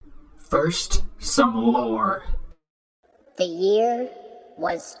First, some lore. The year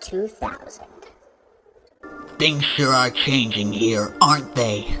was 2000. Things sure are changing here, aren't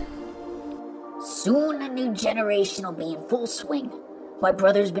they? Soon a new generation will be in full swing. My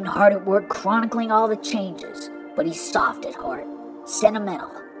brother's been hard at work chronicling all the changes, but he's soft at heart,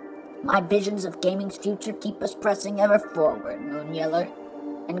 sentimental. My visions of gaming's future keep us pressing ever forward, Moonyeller.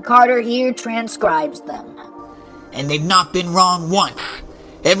 And Carter here transcribes them. And they've not been wrong once.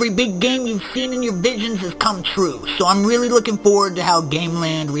 Every big game you've seen in your visions has come true, so I'm really looking forward to how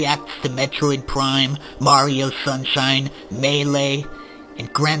Gameland reacts to Metroid Prime, Mario Sunshine, Melee,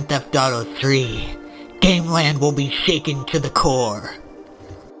 and Grand Theft Auto 3. Gameland will be shaken to the core.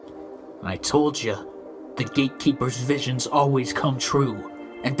 I told you, the Gatekeeper's visions always come true,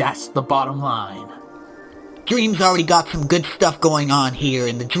 and that's the bottom line. Dream's already got some good stuff going on here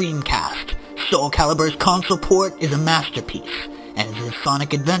in the Dreamcast. Soul Calibur's console port is a masterpiece, and is a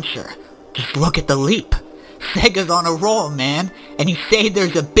Sonic Adventure. Just look at the leap. Sega's on a roll, man, and you say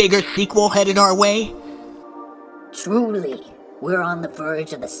there's a bigger sequel headed our way? Truly, we're on the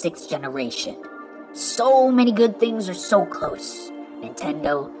verge of the 6th generation. So many good things are so close.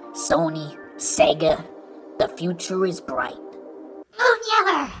 Nintendo, Sony, Sega. The future is bright.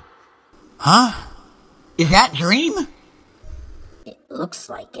 Moonyeller! Huh? Is that Dream? It looks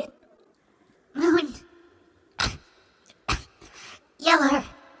like it. Moon... Yeller.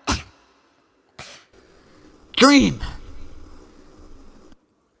 Dream!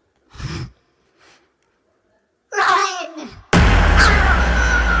 Run!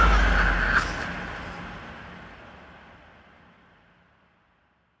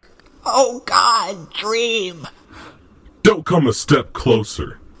 Oh God, Dream! Don't come a step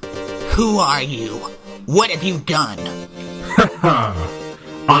closer. Who are you? What have you done?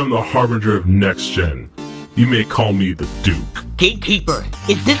 I'm the harbinger of next gen. You may call me the Duke. Gatekeeper,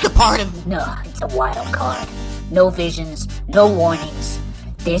 is this a part of... No, it's a wild card. No visions, no warnings.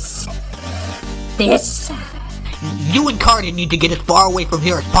 This... You and Carter need to get as far away from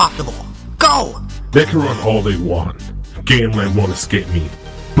here as possible. Go! They can run all they want. Gameland won't escape me.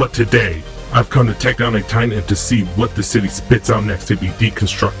 But today, I've come to take down a Titan and to see what the city spits out next to be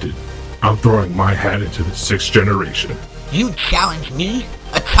deconstructed. I'm throwing my hat into the 6th generation. You challenge me?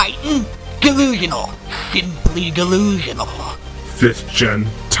 A Titan? Delusional. Simply delusional. 5th gen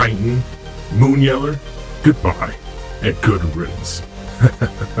Titan? Moonyeller? Goodbye, and good riddance.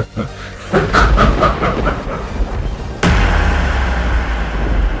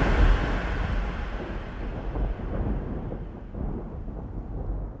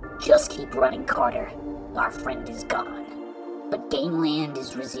 Just keep running, Carter. Our friend is gone. But Gameland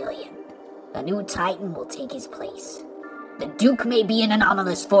is resilient. A new Titan will take his place. The Duke may be an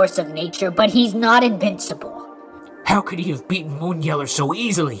anomalous force of nature, but he's not invincible. How could he have beaten Moonyeller so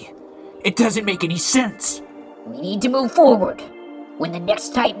easily? It doesn't make any sense. We need to move forward. When the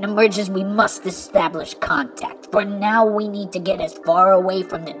next Titan emerges, we must establish contact. For now, we need to get as far away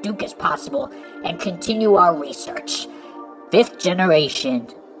from the Duke as possible and continue our research. 5th generation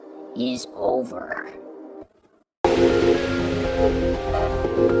is over.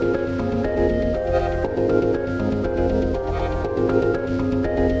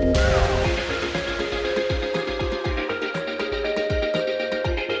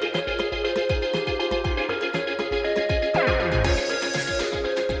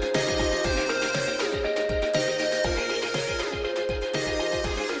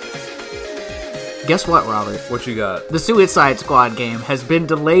 Guess what, Robert? What you got? The Suicide Squad game has been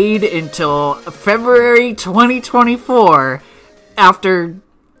delayed until February 2024 after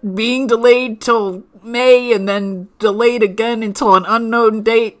being delayed till May and then delayed again until an unknown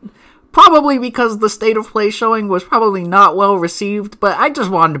date. Probably because the State of Play showing was probably not well received, but I just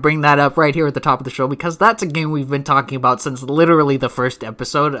wanted to bring that up right here at the top of the show because that's a game we've been talking about since literally the first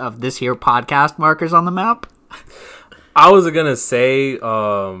episode of this here podcast, Markers on the Map. I was gonna say,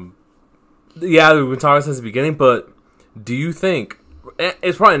 yeah, we've been talking since the beginning, but do you think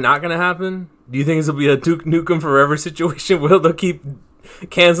it's probably not gonna happen? Do you think this will be a Duke Nukem Forever situation? Will they keep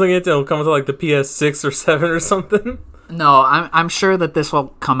canceling it till it'll come to like the PS6 or 7 or something? No, I'm sure that this will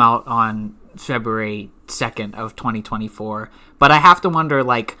come out on February 2nd of 2024. But I have to wonder,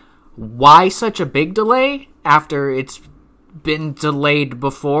 like, why such a big delay after it's been delayed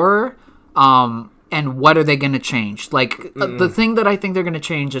before? And what are they going to change? Like, the thing that I think they're going to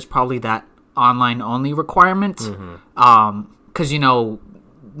change is probably that online-only requirement. Because, you know,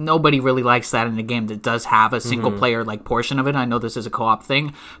 nobody really likes that in a game that does have a single-player, like, portion of it. I know this is a co-op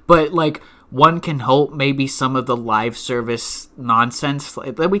thing. But, like, one can hope maybe some of the live service nonsense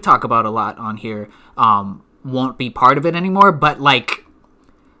that we talk about a lot on here won't be part of it anymore. But, like,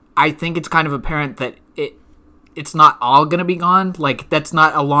 I think it's kind of apparent that it's not all going to be gone. Like, that's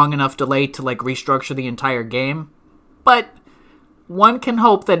not a long enough delay to, like, restructure the entire game. But one can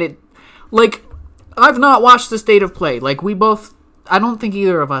hope that it... Like, I've not watched the state of play. Like, we both... I don't think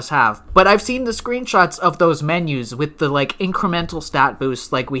either of us have. But I've seen the screenshots of those menus with the, like, incremental stat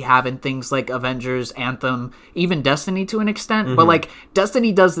boosts like we have in things like Avengers, Anthem, even Destiny to an extent. Mm-hmm. But, like,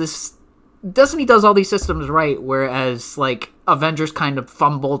 Destiny does all these systems right, whereas, like, Avengers kind of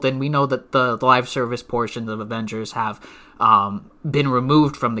fumbled, and we know that the live service portions of Avengers have been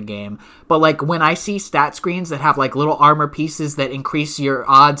removed from the game. But, like, when I see stat screens that have, like, little armor pieces that increase your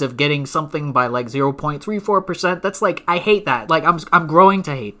odds of getting something by, like, 0.34%, that's, like, I hate that. Like, I'm growing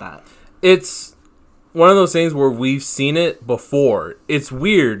to hate that. It's one of those things where we've seen it before. It's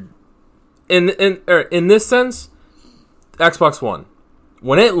weird. In this sense, Xbox One.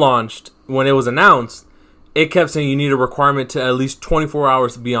 When it launched, when it was announced, it kept saying you need a requirement to at least 24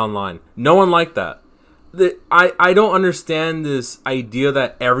 hours to be online. No one liked that. I don't understand this idea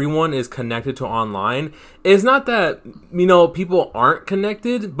that everyone is connected to online. It's not that, people aren't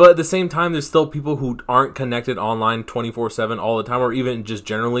connected, but at the same time, there's still people who aren't connected online 24/7 all the time, or even just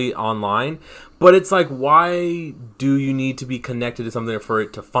generally online. But it's like, why do you need to be connected to something for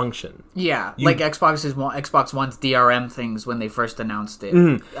it to function? Yeah, like Xbox One's DRM things when they first announced it.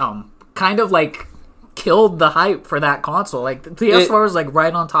 Mm-hmm. Kind of like killed the hype for that console. Like, the PS4 was like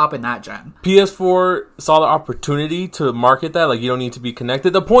right on top in that gen. PS4 saw the opportunity to market that, like, you don't need to be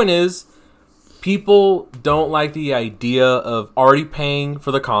connected. The point is, people don't like the idea of already paying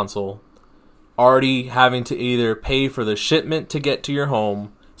for the console, already having to either pay for the shipment to get to your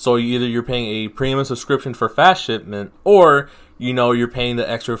home. So either you're paying a premium subscription for fast shipment, or you're paying the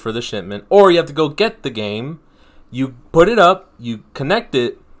extra for the shipment, or you have to go get the game, you put it up, you connect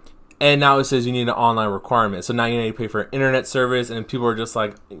it, and now it says you need an online requirement. So now you need to pay for an internet service, and people are just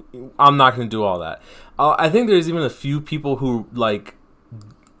like, I'm not going to do all that. I think there's even a few people who, like,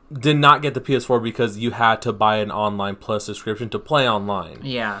 did not get the PS4 because you had to buy an online plus subscription to play online.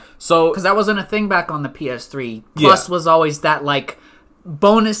 Yeah. So, because that wasn't a thing back on the PS3. Plus was always that, like,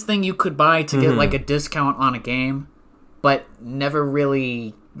 bonus thing you could buy to get, like, a discount on a game, but never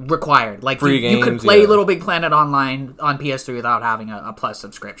really required. Like, you could play Little Big Planet online on PS3 without having a plus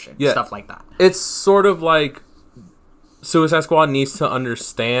subscription. Yeah. Stuff like that. It's sort of like Suicide Squad needs to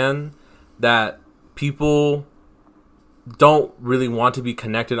understand that people don't really want to be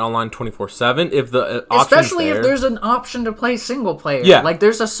connected online 24/7 if the especially if there's an option to play single player. Yeah. Like,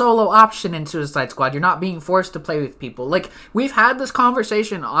 there's a solo option in Suicide Squad. You're not being forced to play with people. Like, we've had this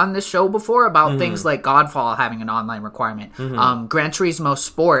conversation on this show before about things like Godfall having an online requirement. Gran Turismo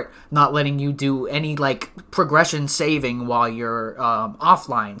Sport not letting you do any, like, progression saving while you're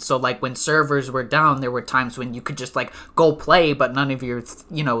offline. So, like, when servers were down, there were times when you could just, like, go play, but none of your,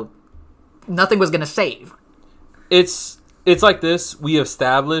 nothing was going to save. It's like this. We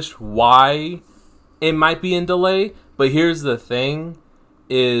established why it might be in delay, but here's the thing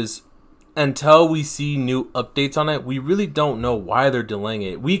is, until we see new updates on it, we really don't know why they're delaying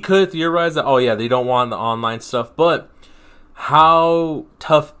it. We could theorize that, they don't want the online stuff, but how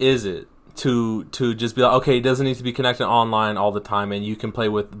tough is it to just be like, okay, it doesn't need to be connected online all the time, and you can play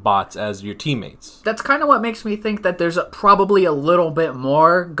with bots as your teammates? That's kind of what makes me think that there's probably a little bit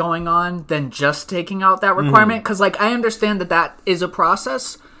more going on than just taking out that requirement. Because, like, I understand that is a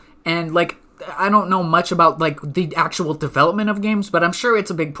process, and, like, I don't know much about, like, the actual development of games, but I'm sure it's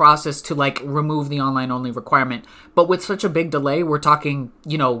a big process to, like, remove the online-only requirement. But with such a big delay, we're talking,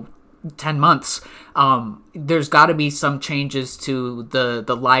 10 months, there's got to be some changes to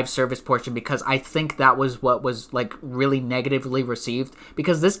the live service portion, because I think that was what was, like, really negatively received,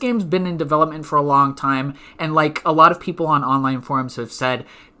 because this game's been in development for a long time, and, like, a lot of people on online forums have said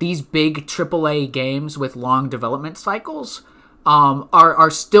these big AAA games with long development cycles are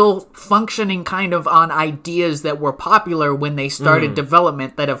still functioning kind of on ideas that were popular when they started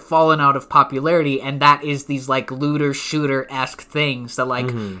development that have fallen out of popularity, and that is these, like, looter shooter-esque things that, like,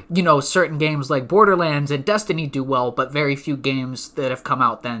 certain games like Borderlands and Destiny do well, but very few games that have come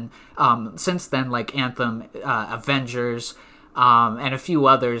out since then, like Anthem, Avengers, and a few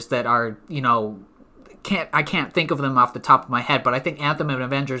others that are, I can't think of them off the top of my head, but I think Anthem and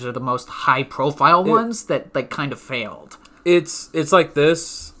Avengers are the most high-profile ones that, like, kind of failed. It's like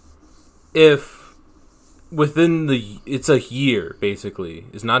this. If it's a year, basically.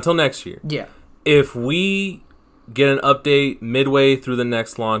 It's not until next year. Yeah. If we get an update midway through the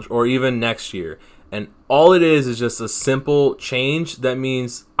next launch, or even next year, and all it is just a simple change, that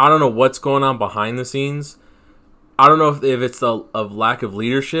means I don't know what's going on behind the scenes. I don't know if it's a lack of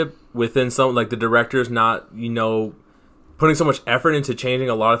leadership within some, like, the director's not, putting so much effort into changing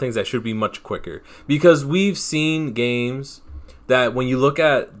a lot of things that should be much quicker. Because we've seen games that when you look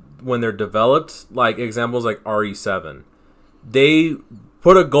at when they're developed, like examples like RE7, they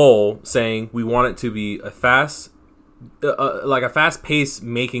put a goal saying we want it to be a fast-paced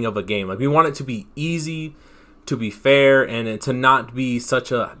making of a game. Like we want it to be easy, to be fair, and it to not be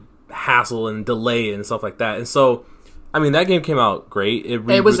such a hassle and delay and stuff like that. And so, I mean, that game came out great. It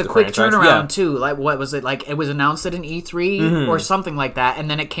was a quick turnaround too. Yeah. Like, what was it? Like, it was announced at an E3 or something like that, and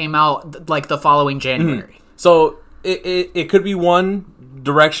then it came out like the following January. So it could be one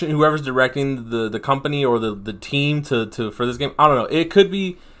direction. Whoever's directing the company or the team to for this game, I don't know. It could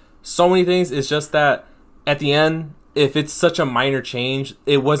be so many things. It's just that at the end, if it's such a minor change,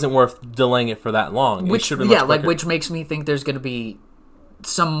 it wasn't worth delaying it for that long. Which which makes me think there's going to be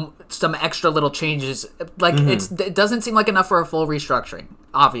some extra little changes. Like it doesn't seem like enough for a full restructuring.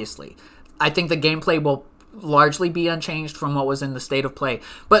 Obviously, I think the gameplay will largely be unchanged from what was in the state of play.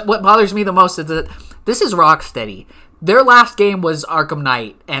 But what bothers me the most is that this is Rocksteady. Their last game was Arkham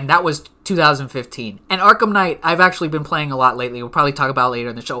Knight, and that was 2015. And Arkham Knight, I've actually been playing a lot lately. We'll probably talk about it later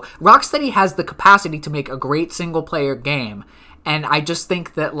in the show. Rocksteady has the capacity to make a great single-player game, and I just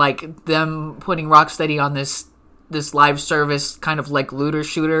think that like them putting Rocksteady on this live service kind of like looter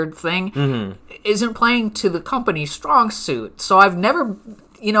shooter thing isn't playing to the company's strong suit. So I've never,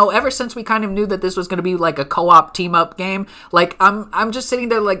 ever since we kind of knew that this was going to be like a co-op team up game, like I'm just sitting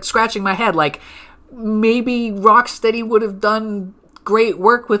there like scratching my head, like maybe Rocksteady would have done great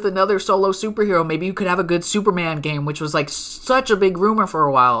work with another solo superhero. Maybe you could have a good Superman game, which was like such a big rumor for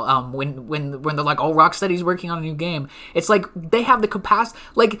a while. When they're like, oh, Rocksteady's working on a new game. It's like they have the capacity.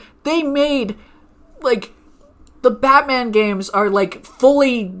 Like they made like the Batman games are like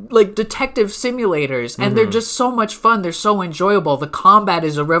fully like detective simulators, and they're just so much fun. They're so enjoyable. The combat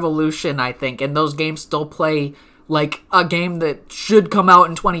is a revolution, I think, and those games still play like a game that should come out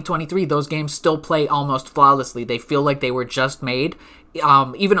in 2023. Those games still play almost flawlessly. They feel like they were just made.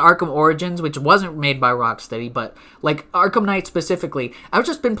 Even Arkham Origins, which wasn't made by Rocksteady, but like Arkham Knight specifically, I've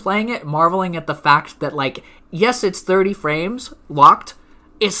just been playing it, marveling at the fact that like, yes, it's 30 frames locked.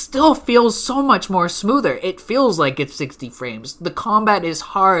 It still feels so much more smoother. It feels like it's 60 frames. The combat is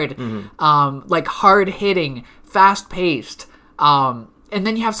hard, like hard hitting, fast paced. And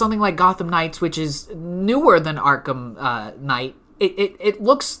then you have something like Gotham Knights, which is newer than Arkham Knight. It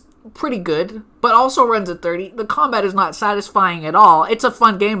looks pretty good, but also runs at 30. The combat is not satisfying at all. It's a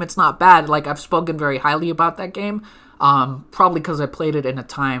fun game. It's not bad. Like, I've spoken very highly about that game, probably because I played it in a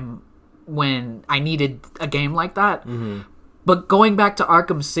time when I needed a game like that. But going back to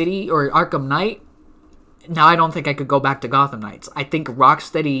Arkham City or Arkham Knight, now I don't think I could go back to Gotham Knights. I think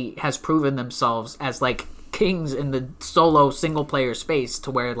Rocksteady has proven themselves as, like, kings in the solo single-player space,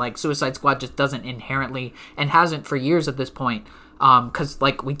 to where, like, Suicide Squad just doesn't inherently, and hasn't for years at this point, because,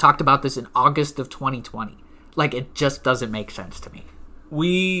 like, we talked about this in August of 2020. Like, it just doesn't make sense to me.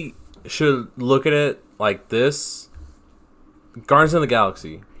 We should look at it like this. Guardians of the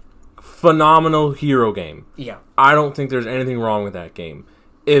Galaxy, phenomenal hero game. Yeah. I don't think there's anything wrong with that game.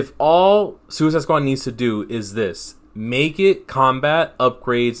 If all Suicide Squad needs to do is this, make it combat,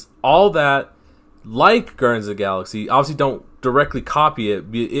 upgrades, all that, like Guardians of the Galaxy, obviously don't directly copy it.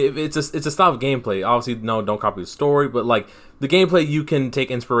 It's a style of gameplay. Obviously, no, don't copy the story, but like the gameplay, you can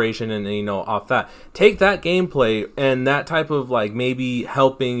take inspiration and off that. Take that gameplay and that type of like maybe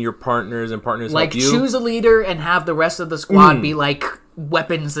helping your partners and partners like help you. Choose a leader and have the rest of the squad be like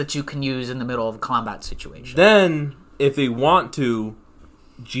weapons that you can use in the middle of a combat situation. Then, if they want to,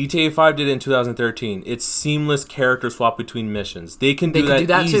 GTA 5 did it in 2013. It's seamless character swap between missions. They can do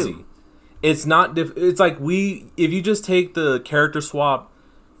that easy. Too. It's not. It's like if you just take the character swap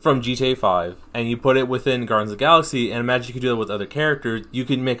from GTA 5 and you put it within Guardians of the Galaxy, and imagine you could do that with other characters, you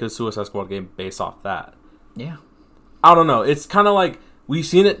can make a Suicide Squad game based off that. Yeah. I don't know. It's kind of like we've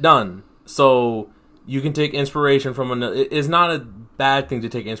seen it done, so you can take inspiration from another. It's not a bad thing to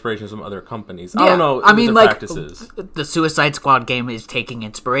take inspiration from other companies. Yeah. I don't know. I mean, like practices. The Suicide Squad game is taking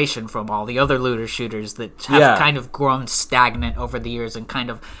inspiration from all the other looter shooters that have kind of grown stagnant over the years and kind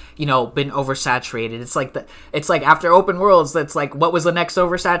of, been oversaturated. It's like after open worlds, that's like, what was the next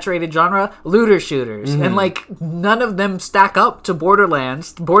oversaturated genre? Looter shooters. And like none of them stack up to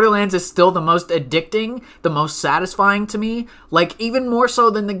Borderlands. Borderlands is still the most addicting, the most satisfying to me. Like even more so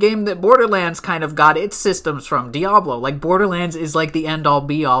than the game that Borderlands kind of got its systems from, Diablo. Like Borderlands is like the end all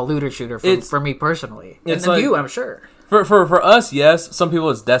be all looter shooter for me personally. And then like, you, I'm sure. For us, yes. Some people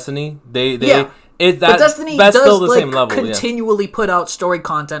it's Destiny. But Destiny that's does still the same level. Continually put out story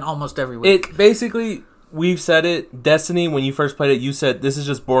content almost every week. It basically, we've said it. Destiny, when you first played it, you said this is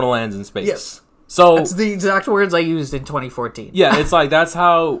just Borderlands in space. Yes. So That's the exact words I used in 2014. yeah, it's like that's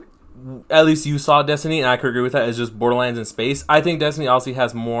how at least you saw Destiny, and I could agree with that. It's just Borderlands in space. I think Destiny obviously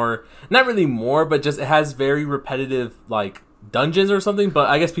has more, not really more, but just it has very repetitive like dungeons or something. But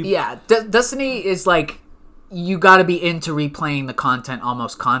I guess people, Yeah, Destiny is like, you got to be into replaying the content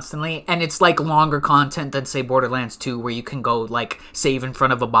almost constantly, and it's like longer content than say Borderlands 2, where you can go like save in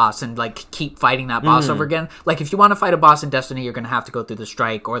front of a boss and like keep fighting that boss over again. Like if you want to fight a boss in Destiny, you're gonna have to go through the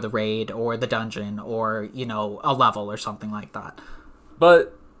strike or the raid or the dungeon or a level or something like that.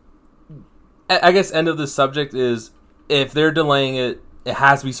 But I guess end of this subject is if they're delaying it, it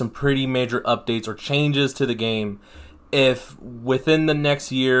has to be some pretty major updates or changes to the game. If within the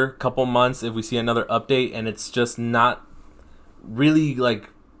next year, couple months, if we see another update and it's just not really like,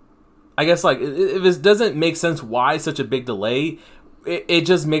 I guess like if it doesn't make sense why such a big delay, it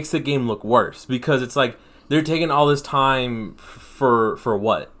just makes the game look worse, because it's like they're taking all this time for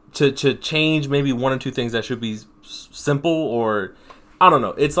what? To change maybe one or two things that should be simple, or I don't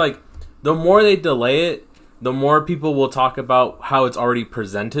know. It's like the more they delay it, the more people will talk about how it's already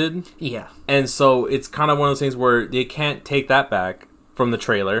presented. Yeah. And so it's kind of one of those things where they can't take that back from the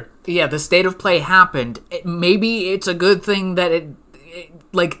trailer. Yeah, the state of play happened. Maybe it's a good thing that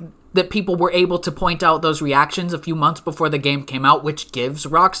that people were able to point out those reactions a few months before the game came out, which gives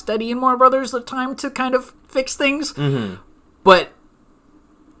Rocksteady and Warner Brothers the time to kind of fix things. Mm-hmm. But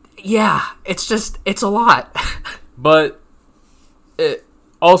yeah, it's a lot. But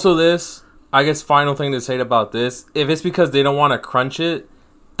also this, I guess final thing to say about this, if it's because they don't want to crunch it,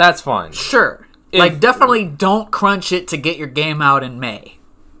 that's fine. Sure. Definitely don't crunch it to get your game out in May.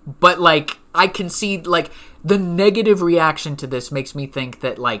 But, I can see, the negative reaction to this makes me think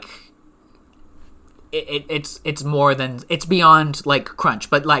that, it's more than, it's beyond, crunch.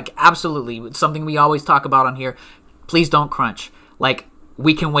 But, absolutely, it's something we always talk about on here. Please don't crunch.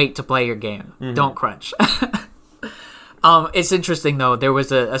 We can wait to play your game. Mm-hmm. Don't crunch. It's interesting, though. There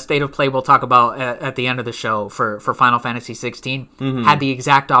was a state of play we'll talk about at the end of the show for Final Fantasy 16. Mm-hmm. Had the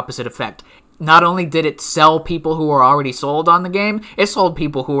exact opposite effect. Not only did it sell people who were already sold on the game, it sold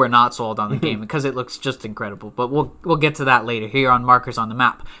people who were not sold on the game because it looks just incredible. But we'll get to that later here on Markers on the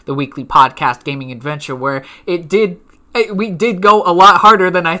Map, the weekly podcast gaming adventure where we did go a lot harder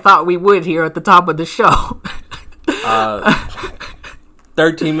than I thought we would here at the top of the show.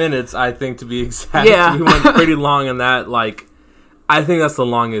 13 minutes, I think, to be exact. Yeah. We went pretty long on that. I think that's the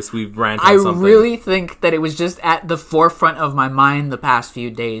longest we've ranted on something. I really think that it was just at the forefront of my mind the past few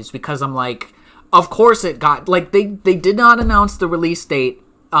days, because I'm of course it got, they did not announce the release date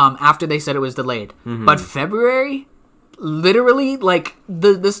after they said it was delayed. Mm-hmm. But February, literally,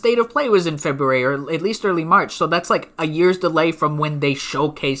 the state of play was in February, or at least early March. So that's a year's delay from when they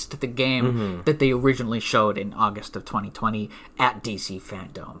showcased the game that they originally showed in August of 2020 at DC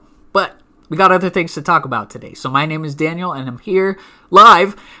Fandom. But we got other things to talk about today. So my name is Daniel, and I'm here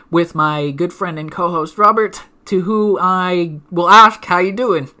live with my good friend and co-host Robert, to who I will ask how you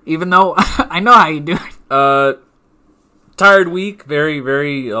doing, even though I know how you doing. Tired week, very,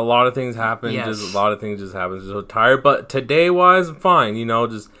 very, a lot of things happened. Yes. Just a lot of things just happened. So tired, but today-wise, I'm fine.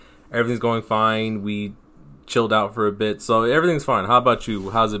 Just everything's going fine. We chilled out for a bit, so everything's fine. How about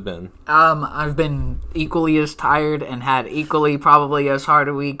you? How's it been? I've been equally as tired and had equally probably as hard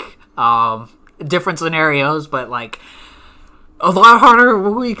a week. Different scenarios, but a lot harder of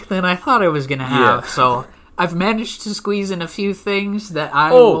a week than I thought I was gonna have. Yeah. So I've managed to squeeze in a few things that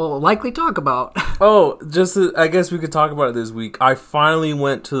I will likely talk about. I guess we could talk about it this week. I finally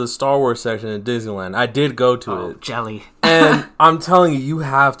went to the Star Wars section at Disneyland. I did go to it. Jelly. And I'm telling you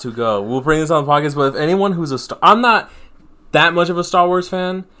have to go. We'll bring this on the podcast, but if anyone who's I'm not that much of a Star Wars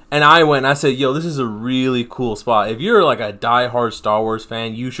fan, and I went and I said, yo, this is a really cool spot. If you're a diehard Star Wars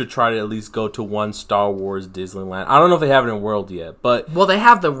fan, you should try to at least go to one Star Wars Disneyland. I don't know if they have it in World yet, but... Well, they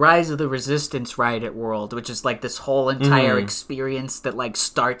have the Rise of the Resistance ride at World, which is this whole entire experience that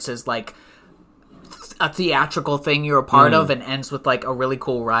starts as a theatrical thing you're a part of and ends with a really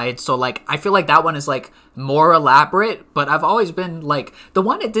cool ride. So I feel that one is more elaborate, but I've always been the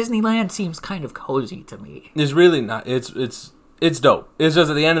one at Disneyland seems kind of cozy to me. It's really not. It's dope. It's just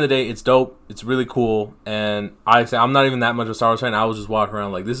at the end of the day, it's dope. It's really cool. And I'm not even that much of a Star Wars fan. I was just walking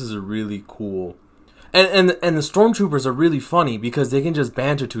around this is a really cool. And the stormtroopers are really funny because they can just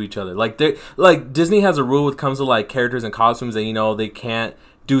banter to each other. Disney has a rule when it comes to characters and costumes that they can't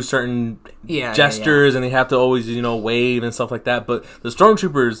do certain gestures and they have to always wave and stuff like that. But the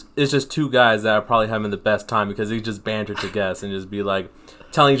stormtroopers is just two guys that are probably having the best time because they just banter to guests and just be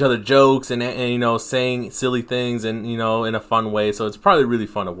telling each other jokes and saying silly things and in a fun way. So it's probably really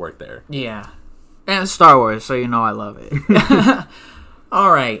fun to work there. Yeah, and Star Wars, so I love it.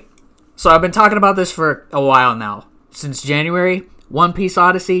 All right. So I've been talking about this for a while now. Since January, One Piece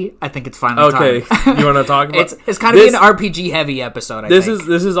Odyssey, I think it's finally Okay, time. you want to talk about It's kind of an RPG heavy episode, I think.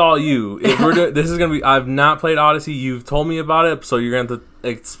 This is all you. This is going to be... I've not played Odyssey. You've told me about it, so you're going to have to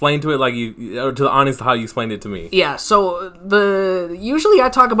explain to it like to the audience how you explained it to me. Yeah, so usually I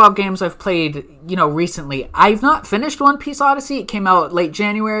talk about games I've played, recently. I've not finished One Piece Odyssey. It came out late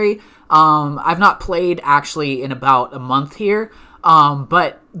January. I've not played actually in about a month here.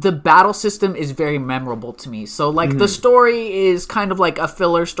 But the battle system is very memorable to me. So, the story is kind of like a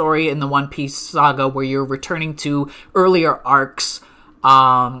filler story in the One Piece saga where you're returning to earlier arcs,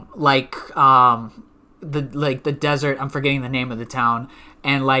 the desert. I'm forgetting the name of the town,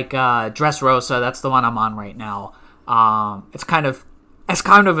 and Dressrosa. That's the one I'm on right now. It's kind of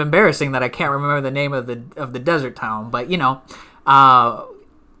embarrassing that I can't remember the name of the desert town, but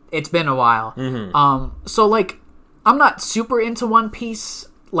it's been a while. So I'm not super into One Piece.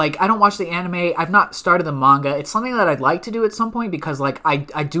 I don't watch the anime. I've not started the manga. It's something that I'd like to do at some point because,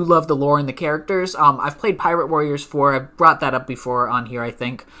 I do love the lore and the characters. I've played Pirate Warriors 4. I've brought that up before on here, I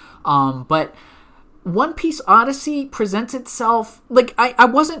think. But One Piece Odyssey presents itself... I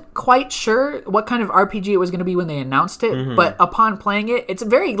wasn't quite sure what kind of RPG it was going to be when they announced it, but upon playing it, it's a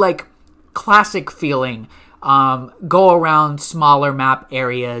very, classic feeling. Go around smaller map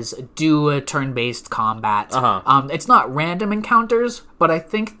areas, do a turn-based combat. It's not random encounters, but I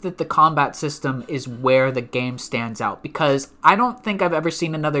think that the combat system is where the game stands out because I don't think I've ever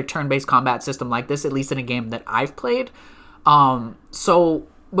seen another turn-based combat system like this, at least in a game that I've played. So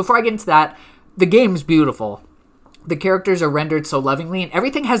before I get into that, the game's beautiful. The characters are rendered so lovingly, and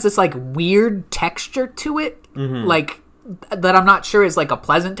everything has this weird texture to it, that I'm not sure is a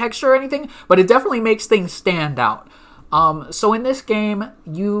pleasant texture or anything, but it definitely makes things stand out. So in this game,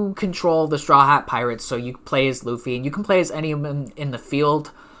 you control the Straw Hat Pirates, so you play as Luffy, and you can play as any of them in the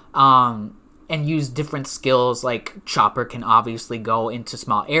field, and use different skills, Chopper can obviously go into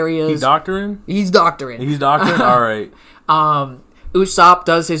small areas. He's doctoring? He's doctoring? Alright. Usopp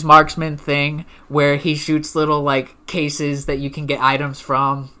does his marksman thing, where he shoots little, cases that you can get items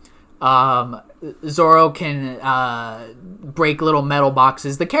from. Zoro can break little metal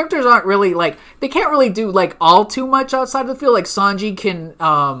boxes. The characters aren't really they can't really do all too much outside of the field. Sanji can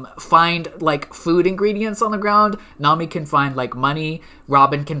find food ingredients on the ground. Nami can find money.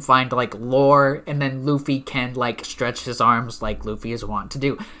 Robin can find lore, and then Luffy can stretch his arms like Luffy is wont to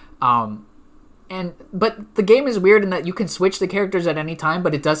do. But the game is weird in that you can switch the characters at any time,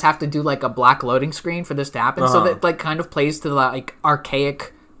 but it does have to do a black loading screen for this to happen. So that kind of plays to the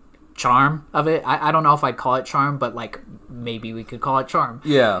archaic charm of it. I don't know if I'd call it charm, but maybe we could call it charm.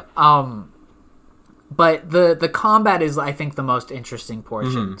 Yeah. But the combat is, I think, the most interesting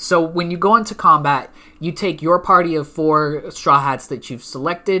portion. So when you go into combat, you take your party of 4 Straw Hats that you've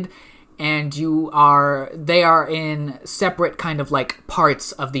selected, and they are in separate kind of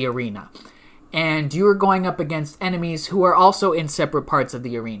parts of the arena. And you're going up against enemies who are also in separate parts of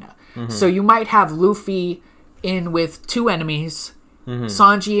the arena. So you might have Luffy in with 2 enemies,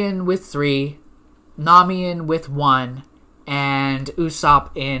 Sanji in with 3, Nami in with 1, and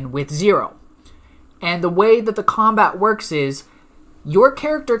Usopp in with 0. And the way that the combat works is your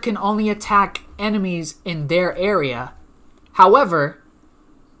character can only attack enemies in their area. However,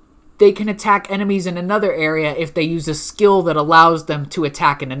 they can attack enemies in another area if they use a skill that allows them to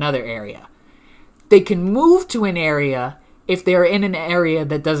attack in another area. They can move to an area if they're in an area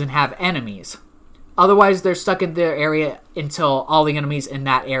that doesn't have enemies. Otherwise, they're stuck in their area until all the enemies in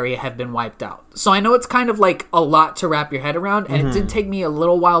that area have been wiped out. So I know it's kind of a lot to wrap your head around, and it did take me a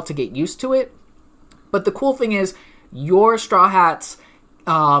little while to get used to it. But the cool thing is, your Straw Hats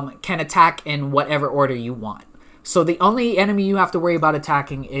can attack in whatever order you want. So the only enemy you have to worry about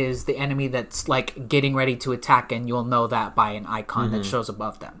attacking is the enemy that's getting ready to attack, and you'll know that by an icon that shows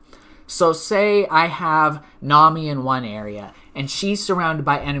above them. So say I have Nami in one area, and she's surrounded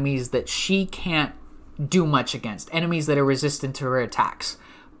by enemies that she can't do much against, enemies that are resistant to her attacks.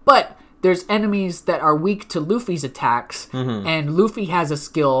 But there's enemies that are weak to Luffy's attacks, and Luffy has a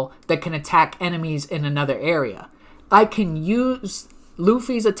skill that can attack enemies in another area. I can use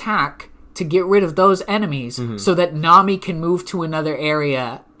Luffy's attack to get rid of those enemies so that Nami can move to another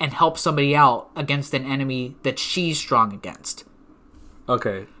area and help somebody out against an enemy that she's strong against.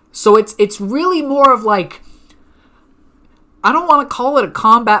 Okay. So it's really more of I don't want to call it a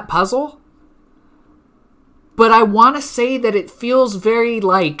combat puzzle, but I want to say that it feels very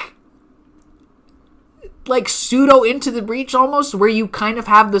like pseudo Into the Breach almost, where you kind of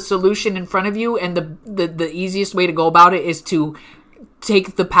have the solution in front of you, and the easiest way to go about it is to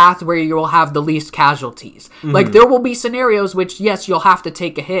take the path where you will have the least casualties. There will be scenarios which, yes, you'll have to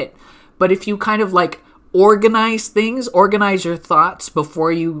take a hit, But if you kind of like organize your thoughts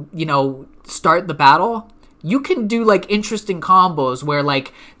before you start the battle, you can do like interesting combos where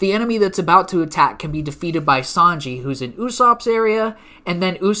like the enemy that's about to attack can be defeated by Sanji, who's in Usopp's area, and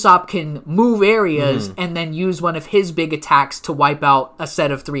then Usopp can move areas and then use one of his big attacks to wipe out a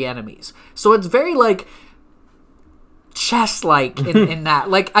set of 3 enemies. So it's very like chess-like in that.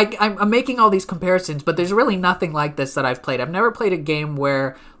 Like I'm making all these comparisons, but there's really nothing like this that I've played. I've never played a game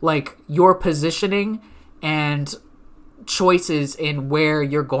where like your positioning and choices in where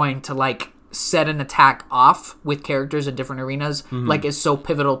you're going to like set an attack off with characters in different arenas like is so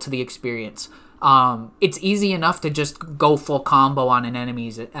pivotal to the experience. It's easy enough to just go full combo on an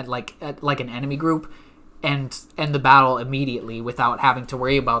enemies at an enemy group and end the battle immediately without having to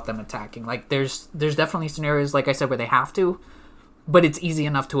worry about them attacking. Like there's definitely scenarios, like I said, where they have to, but it's easy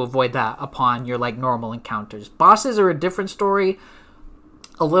enough to avoid that upon your like normal encounters. Bosses are a different story,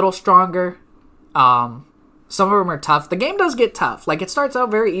 a little stronger. Some of them are tough. The game does get tough. Like, it starts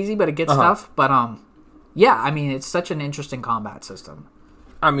out very easy, but it gets tough. But, yeah, I mean, it's such an interesting combat system.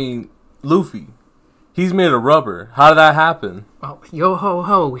 I mean, Luffy, he's made of rubber. How did that happen? Oh, yo ho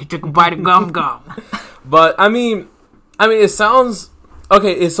ho, he took a bite of gum. But, I mean, it sounds...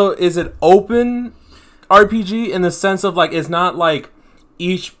 Okay, so is it open RPG in the sense of, like, it's not like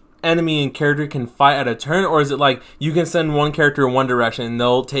each enemy and character can fight at a turn, or is it like you can send one character in one direction and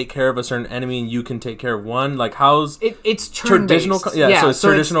they'll take care of a certain enemy and you can take care of one? Like, how's it's traditional? So it's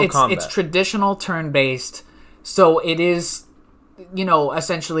traditional combat. It's traditional turn-based. So it is,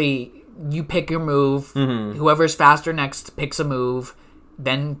 essentially you pick your move. Whoever's faster next picks a move.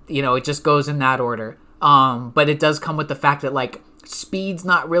 Then it just goes in that order. But it does come with the fact that like speed's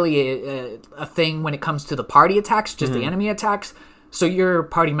not really a thing when it comes to the party attacks, just the enemy attacks. So your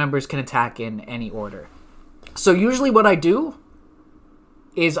party members can attack in any order. So usually what I do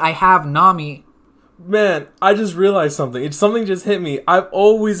is I have Nami... Man, I just realized something. Something just hit me. I've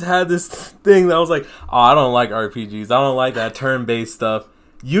always had this thing that I was like, oh, I don't like RPGs. I don't like that turn-based stuff.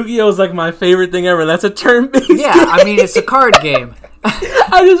 Yu-Gi-Oh! Is like my favorite thing ever. That's a turn-based game. I mean, it's a card game.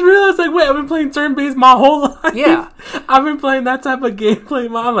 I just realized, like, wait, I've been playing turn-based my whole life. Yeah. I've been playing that type of gameplay.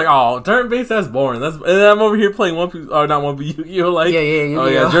 I'm like, oh, turn-based, that's boring. And then I'm over here playing One Piece, or not One Piece, Yu-Gi-Oh! Like, Yu-Gi-Oh! Oh,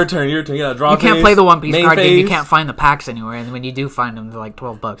 yeah, it's your turn. Yeah, draw You can't phase, play the One Piece card phase. game. You can't find the packs anywhere. And when you do find them, they're like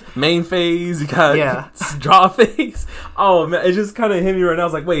 $12. Main phase, you got draw phase. Oh, man, it just kind of hit me right now. I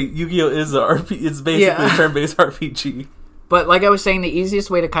was like, wait, Yu-Gi-Oh! Is a RPG. It's basically a turn-based RPG. But like I was saying, the easiest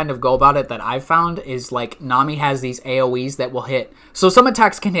way to kind of go about it that I've found is like Nami has these AoEs that will hit. So some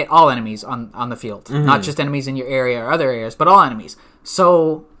attacks can hit all enemies on the field, not just enemies in your area or other areas, but all enemies.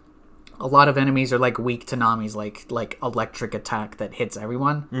 So a lot of enemies are like weak to Nami's like electric attack that hits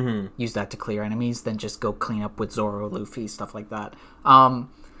everyone. Use that to clear enemies, then just go clean up with Zoro, Luffy, stuff like that.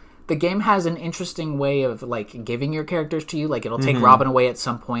 The game has an interesting way of like giving your characters to you. Like it'll take Robin away at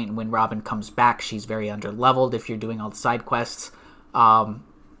some point, and when Robin comes back, she's very under-leveled if you're doing all the side quests.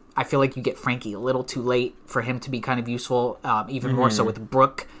 I feel like you get Frankie a little too late for him to be kind of useful, even more so with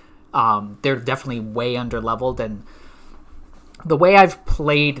Brooke. They're definitely way under-leveled, and the way I've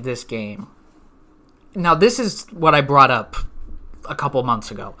played this game... Now, this is what I brought up a couple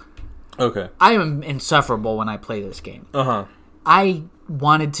months ago. Okay. I am insufferable when I play this game. I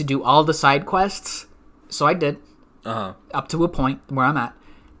wanted to do all the side quests, so I did. Up to a point where I'm at.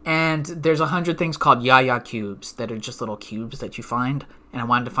 And there's 100 things called Yaya cubes that are just little cubes that you find. And I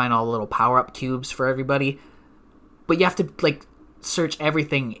wanted to find all the little power-up cubes for everybody. But you have to, like, search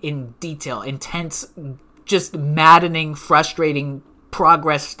everything in detail. Intense, just maddening, frustrating,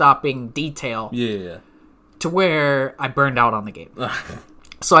 progress-stopping detail. Yeah. To where I burned out on the game.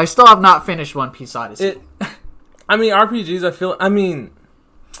 So I still have not finished One Piece Odyssey. I mean, RPGs, I feel like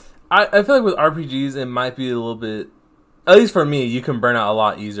with RPGs, it might be a little bit... At least for me, you can burn out a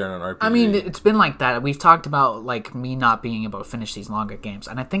lot easier on an RPG. I mean, it's been like that. We've talked about like me not being able to finish these longer games,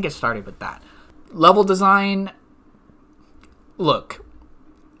 and I think it started with that. Level design... Look,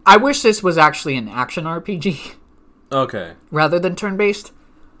 I wish this was actually an action RPG. Okay. Rather than turn-based.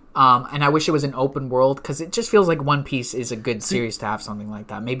 And I wish it was an open world, because it just feels like One Piece is a good series to have something like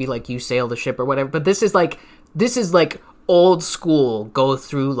that. Maybe like you sail the ship or whatever, but this is like old school, go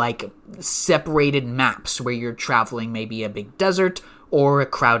through like separated maps where you're traveling maybe a big desert or a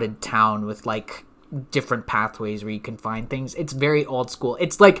crowded town with like different pathways where you can find things. It's very old school.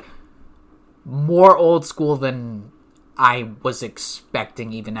 It's like more old school than I was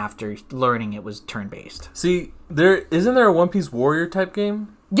expecting even after learning it was turn-based. See, isn't there a One Piece Warrior type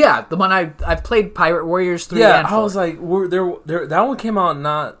game? Yeah, the one I've played Pirate Warriors 3 and 4. I was like, that one came out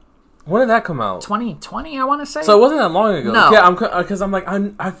not When did that come out? 2020, I want to say. So it wasn't that long ago. No. Yeah, because I'm like,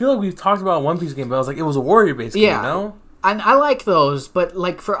 I feel like we've talked about a One Piece game, but I was like, it was a warrior-based game, Yeah. no? And I like those, but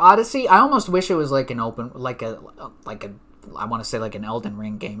like for Odyssey, I almost wish it was like an open, like a, I want to say like an Elden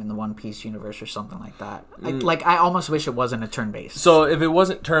Ring game in the One Piece universe or something like that. I almost wish it wasn't a turn-based. So if it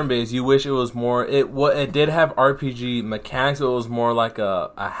wasn't turn-based, you wish it was more. It did have RPG mechanics, but it was more like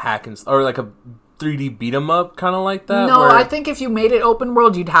a hack and or like a 3D beat 'em up, kind of like that. No, I think if you made it open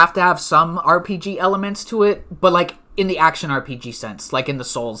world, you'd have to have some RPG elements to it, but like in the action RPG sense, like in the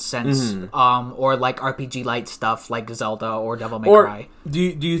Souls sense, or like RPG light stuff like Zelda or Devil May Cry. Do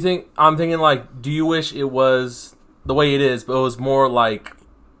you think, I'm thinking like, do you wish it was the way it is, but it was more like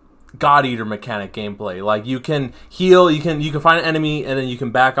God Eater mechanic gameplay? Like you can heal, you can find an enemy and then you can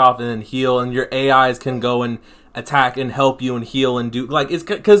back off and then heal, and your AIs can go and attack and help you and heal and do like it's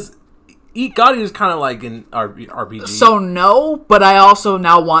because God Eater is kind of like an RPG. So no, but I also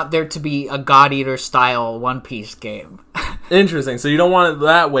now want there to be a God Eater style One Piece game. Interesting. So you don't want it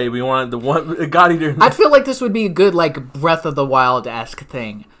that way. We want the God Eater. I feel like this would be a good like Breath of the Wild-esque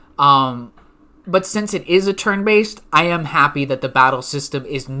thing. But since it is a turn-based, I am happy that the battle system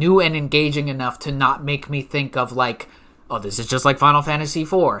is new and engaging enough to not make me think of like, oh, this is just like Final Fantasy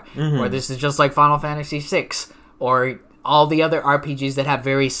IV, or this is just like Final Fantasy VI, or all the other RPGs that have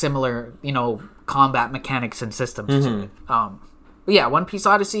very similar, combat mechanics and systems to it. But yeah, One Piece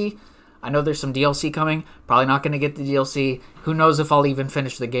Odyssey, I know there's some DLC coming. Probably not going to get the DLC. Who knows if I'll even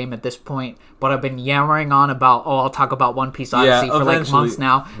finish the game at this point. But I've been yammering on about, I'll talk about One Piece Odyssey for like months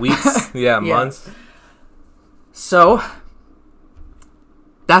now. Weeks? Yeah, months. So,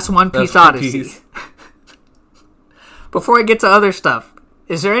 that's One Piece Odyssey. Before I get to other stuff,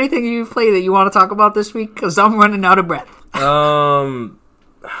 is there anything you've played that you want to talk about this week? Because I'm running out of breath.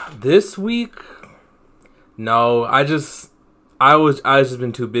 This week? No, I just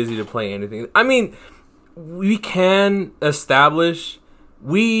been too busy to play anything. I mean, we can establish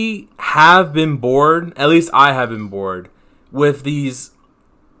we have been bored, at least I have been bored, with these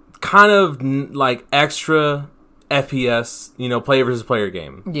kind of like extra FPS, player versus player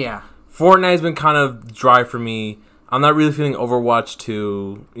game. Yeah. Fortnite's been kind of dry for me. I'm not really feeling Overwatch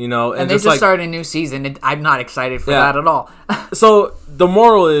 2, And they just started a new season. I'm not excited for that at all. So the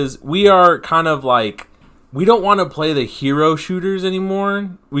moral is we are kind of like, we don't want to play the hero shooters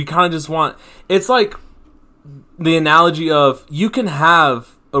anymore. We kind of just want... It's like the analogy of you can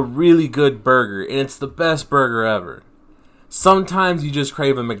have a really good burger, and it's the best burger ever. Sometimes you just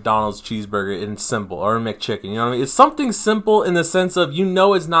crave a McDonald's cheeseburger and it's simple, or a McChicken, you know what I mean? It's something simple in the sense of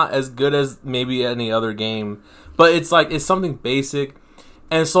it's not as good as maybe any other game, but it's like, it's something basic.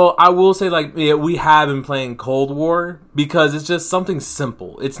 And so I will say, like, we have been playing Cold War because it's just something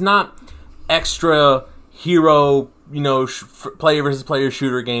simple. It's not extra hero, player versus player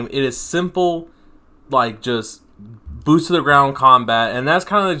shooter game. It is simple, like, just boots to the ground combat, and that's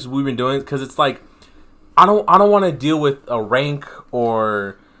kind of like just what we've been doing, because it's like, I don't want to deal with a rank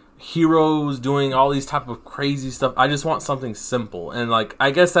or heroes doing all these type of crazy stuff. I just want something simple, and like, I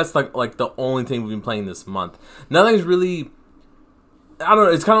guess that's like the only thing we've been playing this month. Nothing's really, I don't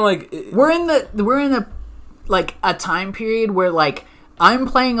know. It's kind of like we're in the like a time period where like I'm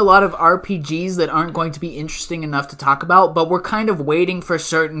playing a lot of RPGs that aren't going to be interesting enough to talk about, but we're kind of waiting for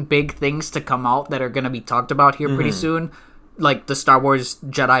certain big things to come out that are going to be talked about here pretty soon. Like the Star Wars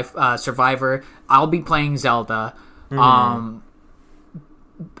Jedi Survivor. I'll be playing Zelda.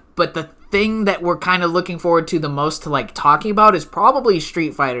 But the thing that we're kind of looking forward to the most to like talking about is probably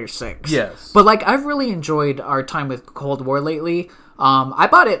Street Fighter 6. Yes. But like I've really enjoyed our time with Cold War lately. I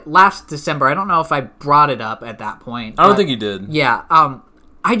bought it last December. I don't know if I brought it up at that point. I don't think you did. Yeah.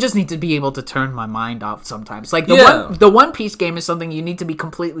 I just need to be able to turn my mind off sometimes. Like the One Piece game is something you need to be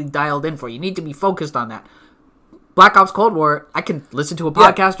completely dialed in for. You need to be focused on that. Black Ops Cold War, I can listen to a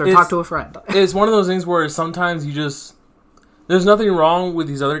podcast or talk to a friend. It's one of those things where sometimes you just... There's nothing wrong with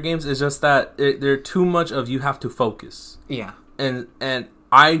these other games. It's just that they're too much of you have to focus. Yeah. And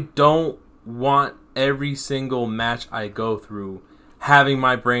I don't want every single match I go through having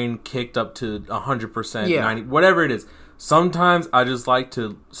my brain kicked up to 100%, 90%, whatever it is. Sometimes I just like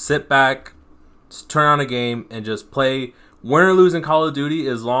to sit back, turn on a game, and just play... Win or lose in Call of Duty,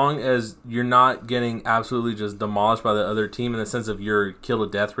 as long as you're not getting absolutely just demolished by the other team in the sense of your kill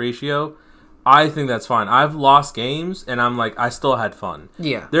to death ratio, I think that's fine. I've lost games, and I'm like, I still had fun.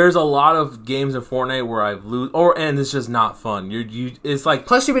 Yeah. There's a lot of games in Fortnite where I've and it's just not fun. It's like...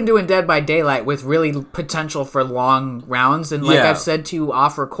 Plus, you've been doing Dead by Daylight with really potential for long rounds, and like I've said to you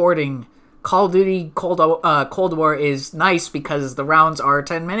off recording, Call of Duty Cold War is nice because the rounds are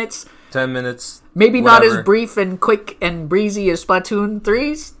 10 minutes. 10 minutes. Maybe whatever. not as brief and quick and breezy as Splatoon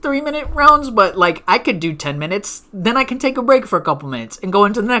 3's 3-minute rounds, but like I could do 10 minutes, then I can take a break for a couple minutes and go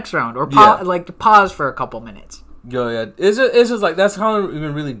into the next round, or pause for a couple minutes. Yeah. It's just like that's how we've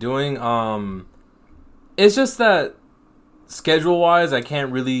been really doing. It's just that schedule wise, I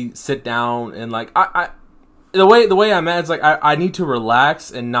can't really sit down and like the way I'm at, it's like I need to relax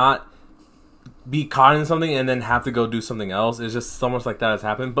and not be caught in something and then have to go do something else. It's just so much like that has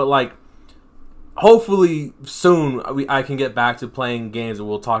happened. But like, hopefully soon I can get back to playing games and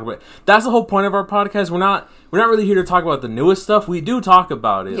we'll talk about it. That's the whole point of our podcast. We're not really here to talk about the newest stuff. We do talk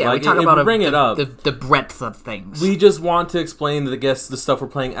about it. Yeah, like, we talk about bring it up. The breadth of things. We just want to explain the stuff we're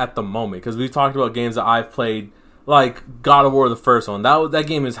playing at the moment, because we've talked about games that I've played, like God of War, the first one. That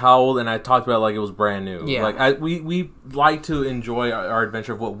game is how old, and I talked about it like it was brand new. Yeah. Like we like to enjoy our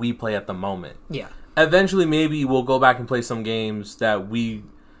adventure of what we play at the moment. Yeah. Eventually, maybe we'll go back and play some games that we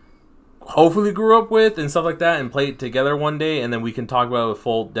hopefully grew up with and stuff like that, and play it together one day, and then we can talk about it with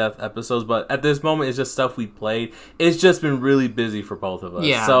full depth episodes. But at this moment, it's just stuff we played. It's just been really busy for both of us.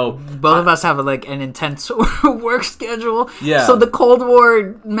 Yeah, so both of us have like an intense work schedule. Yeah. So the Cold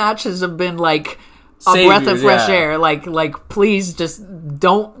War matches have been like a breath of fresh air. Like please just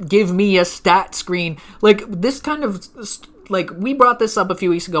don't give me a stat screen. Like this kind of like we brought this up a few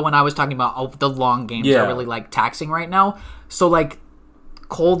weeks ago when I was talking about the long games are really like taxing right now. So like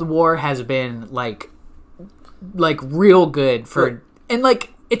Cold War has been like real good for, and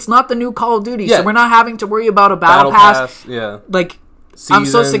like it's not the new Call of Duty, so we're not having to worry about a battle pass. Like Seasons. I'm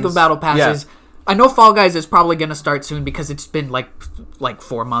so sick of battle passes. Yeah. I know Fall Guys is probably going to start soon because it's been like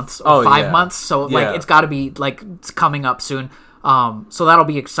 4 months or 5 months, so like it's got to be like it's coming up soon. So that'll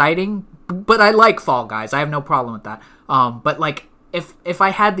be exciting. But I like Fall Guys. I have no problem with that. But like if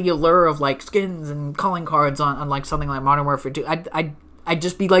I had the allure of like skins and calling cards on like something like Modern Warfare 2, I'd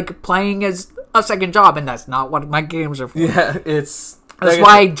just be like playing as a second job, and that's not what my games are for. Yeah, that's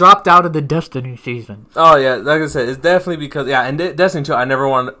why I dropped out of the Destiny season. Oh yeah, like I said, it's definitely because and Destiny 2, I don't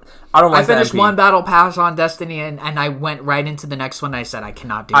like. I finished one battle pass on Destiny, and I went right into the next one. And I said I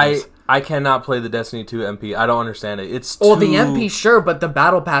cannot do this. I cannot play the Destiny 2 MP. I don't understand it. It's the MP, sure, but the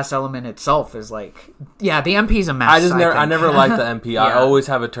battle pass element itself is like, the MP's a mess. I never liked the MP. I always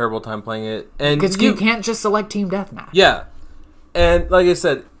have a terrible time playing it, and because you can't just select team deathmatch. Yeah, and like I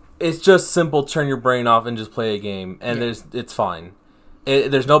said, it's just simple. Turn your brain off and just play a game, and it's fine.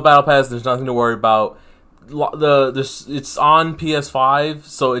 There's no battle pass. There's nothing to worry about. It's on PS5,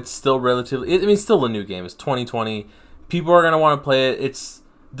 so it's still relatively. It's still a new game. It's 2020. People are gonna want to play it. It's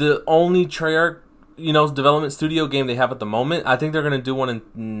the only Treyarch, development studio game they have at the moment. I think they're gonna do one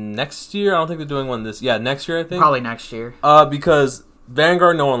in next year. I don't think they're doing one this. Yeah, next year I think. Probably next year. Because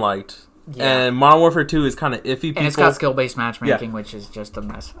Vanguard no one liked. Yeah. And Modern Warfare 2 is kind of iffy. And it's got skill-based matchmaking, which is just a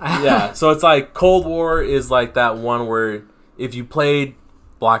mess. Yeah, so it's like Cold War is like that one where if you played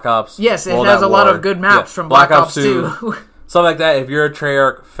Black Ops... Yes, it has a lot of good maps from Black Ops 2. Something like that. If you're a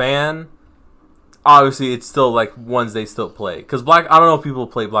Treyarch fan, obviously it's still like ones they still play. Because I don't know if people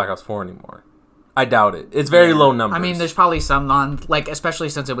play Black Ops 4 anymore. I doubt it. It's very low numbers. I mean, there's probably some especially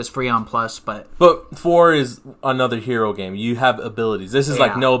since it was free on Plus, but 4 is another hero game. You have abilities. This is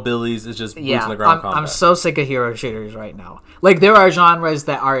like no abilities. It's just boots on the ground combat. I'm so sick of hero shooters right now. Like, there are genres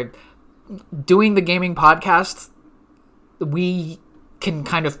that are doing the gaming podcast. We can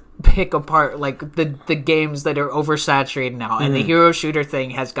kind of pick apart like the games that are oversaturated now, and the hero shooter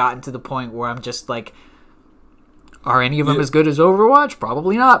thing has gotten to the point where I'm just like, are any of them as good as Overwatch?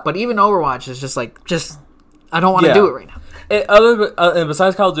 Probably not. But even Overwatch is just I don't want to do it right now. And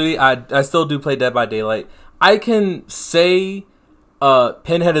besides Call of Duty, I still do play Dead by Daylight. I can say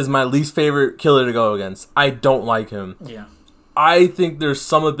Pinhead is my least favorite killer to go against. I don't like him. Yeah. I think there's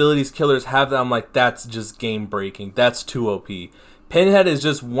some abilities killers have that I'm like, that's just game breaking. That's too OP. Pinhead is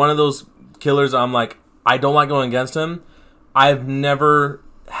just one of those killers I'm like, I don't like going against him. I've never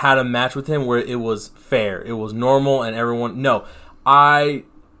had a match with him where it was fair. It was normal and everyone... No. I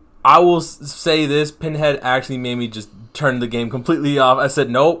will say this. Pinhead actually made me just turn the game completely off. I said,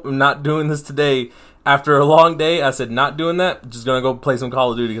 nope, I'm not doing this today. After a long day, I said, not doing that. Just going to go play some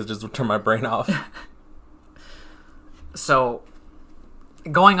Call of Duty because just turn my brain off. So,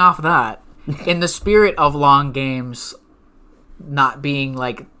 going off that, in the spirit of long games not being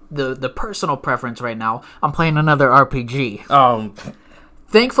like the personal preference right now, I'm playing another RPG.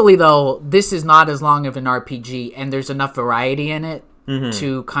 Thankfully, though, this is not as long of an RPG, and there's enough variety in it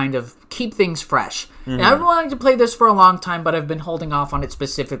to kind of keep things fresh. And I've been wanting to play this for a long time, but I've been holding off on it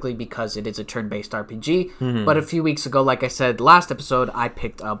specifically because it is a turn-based RPG. But a few weeks ago, like I said last episode, I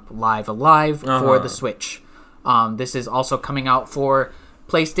picked up Live Alive for the Switch. This is also coming out for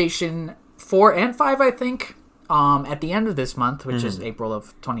PlayStation 4 and 5, I think, at the end of this month, which is April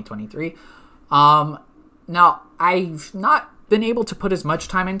of 2023. Now, I've not been able to put as much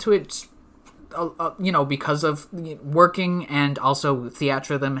time into it, because of working, and also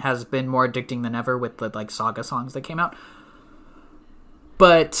Theatrhythm has been more addicting than ever with the Saga songs that came out.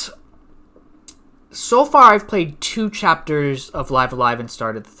 But so far, I've played 2 chapters of Live Alive and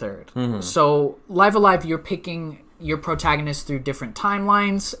started the third. So Live Alive, you're picking your protagonist through different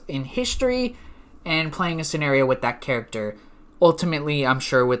timelines in history and playing a scenario with that character. Ultimately, I'm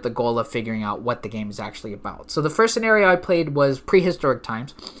sure with the goal of figuring out what the game is actually about. So the first scenario I played was prehistoric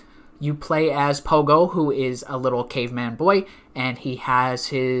times. You play as Pogo, who is a little caveman boy, and he has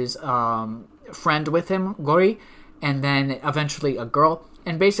his friend with him, Gori, and then eventually a girl.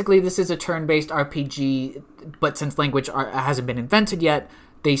 And basically, this is a turn-based RPG, but since language hasn't been invented yet,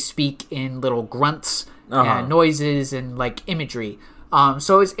 they speak in little grunts and noises and imagery.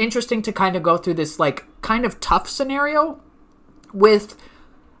 So it's interesting to kind of go through this kind of tough scenario with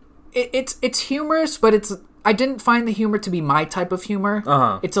it's humorous, but I didn't find the humor to be my type of humor.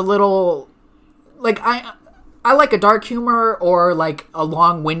 It's a little I like a dark humor or a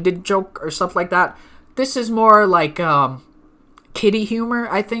long-winded joke or stuff like that. This is more kiddie humor,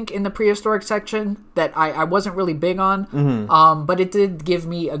 I think, in the prehistoric section that I wasn't really big on. But it did give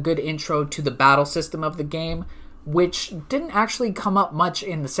me a good intro to the battle system of the game, which didn't actually come up much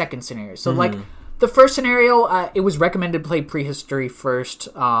in the second scenario. So the first scenario, it was recommended to play prehistory first.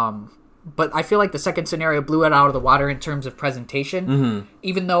 But I feel like the second scenario blew it out of the water in terms of presentation,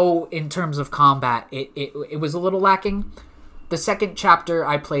 even though in terms of combat, it was a little lacking. The second chapter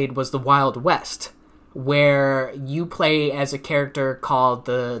I played was the Wild West, where you play as a character called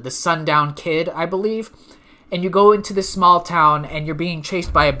the Sundown Kid, I believe, and you go into this small town and you're being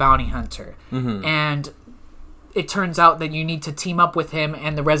chased by a bounty hunter. And it turns out that you need to team up with him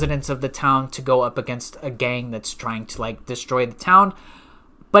and the residents of the town to go up against a gang that's trying to destroy the town.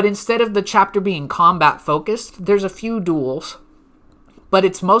 But instead of the chapter being combat focused, there's a few duels, but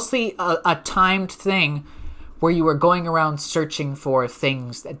it's mostly a timed thing where you are going around searching for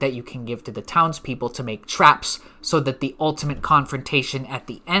things that you can give to the townspeople to make traps so that the ultimate confrontation at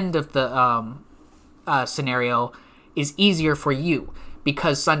the end of the scenario is easier for you,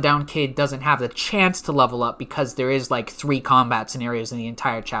 because Sundown Kid doesn't have the chance to level up because there is 3 combat scenarios in the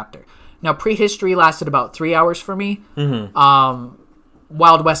entire chapter. Now, prehistory lasted about 3 hours for me.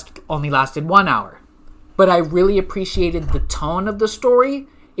 Wild West only lasted 1 hour. But I really appreciated the tone of the story.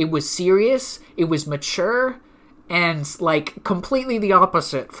 It was serious, it was mature, and completely the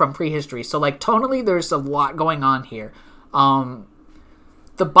opposite from prehistory. So tonally, there's a lot going on here.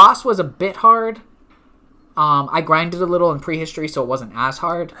 The boss was a bit hard. I grinded a little in prehistory, so it wasn't as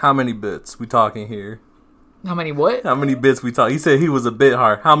hard. How many bits we talking here? How many what? How many bits we talking? He said he was a bit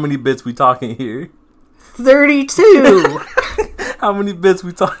hard. How many bits we talking here? 32. How many bits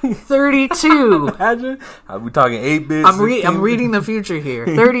we talking? 32. Imagine. Are we talking 8 bits? I'm reading the future here.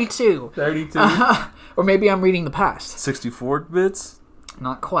 32. 32. Or maybe I'm reading the past. 64 bits?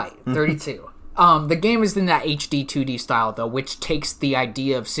 Not quite. 32. The game is in that HD 2D style, though, which takes the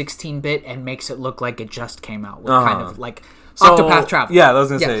idea of 16-bit and makes it look like it just came out. With kind of Octopath Traveler. Yeah, I was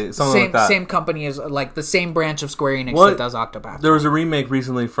going to say, something like that. Same company as, the same branch of Square Enix that does Octopath. There was a remake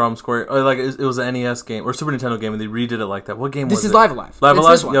recently from Square, it was an NES game, or Super Nintendo game, and they redid it like that. What game was it? This is Live Alive. Live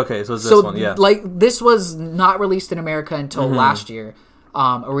Alive? This one. Okay, so it's this one, yeah. This was not released in America until last year.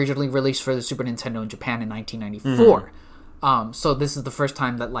 Originally released for the Super Nintendo in Japan in 1994. So this is the first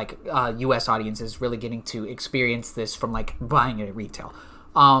time that U.S. audience is really getting to experience this from buying it at retail.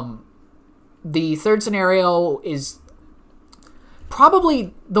 The third scenario is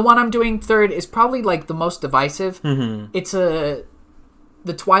probably the one I'm doing third is probably the most divisive. It's the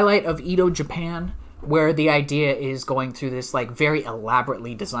Twilight of Edo, Japan, where the idea is going through this very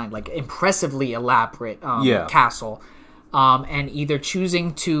elaborately designed, impressively elaborate castle, and either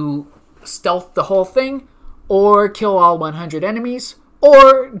choosing to stealth the whole thing or kill all 100 enemies,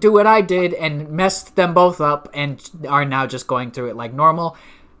 or do what I did and messed them both up and are now just going through it like normal.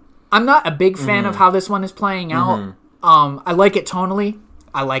 I'm not a big fan of how this one is playing out. I like it tonally.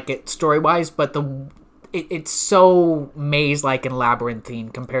 I like it story-wise, but it's so maze-like and labyrinthine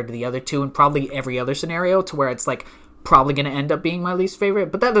compared to the other two and probably every other scenario, to where it's probably going to end up being my least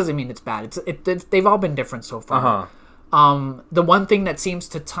favorite. But that doesn't mean it's bad. They've all been different so far. The one thing that seems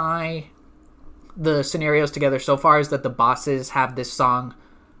to tie the scenarios together so far is that the bosses have this song,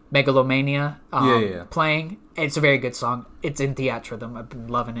 Megalomania, playing. It's a very good song. It's in theatrhythm. I've been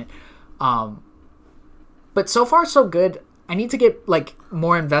loving it. But so far, so good. I need to get like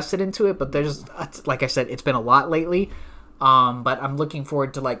more invested into it, but there's, like I said, it's been a lot lately. But I'm looking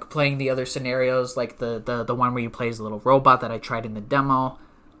forward to like playing the other scenarios, like the one where you play as a little robot that I tried in the demo,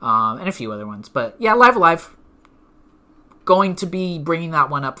 and a few other ones. But yeah, Live Alive, going to be bringing that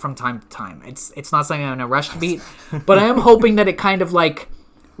one up from time to time. It's not something I'm in a rush to beat, but I am hoping that it kind of like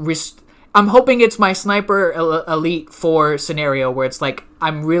I'm hoping it's my Sniper Elite 4 scenario where it's like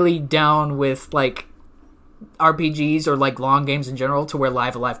I'm really down with like RPGs or like long games in general, to where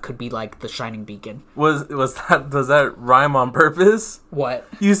Live Alive could be like the shining beacon. Does that rhyme on purpose? What?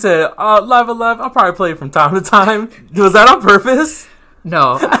 You said Live Alive, I'll probably play it from time to time. Was that on purpose?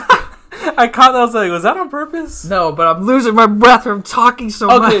 No. I caught that. I was like, was that on purpose? No, but I'm losing my breath from talking so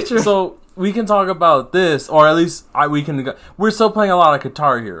much. Okay, so we can talk about this, or at least we're still playing a lot of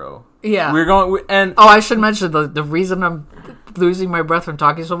Guitar Hero. Yeah. I should mention the reason I'm losing my breath from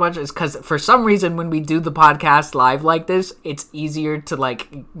talking so much is because for some reason when we do the podcast live like this, it's easier to like,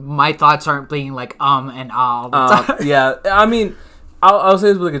 my thoughts aren't being like and all the time. Yeah, I mean, I'll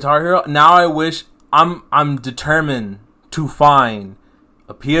say this with Guitar Hero. Now I wish I'm determined to find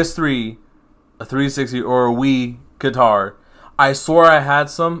a PS3, a 360, or a Wii guitar. I swore I had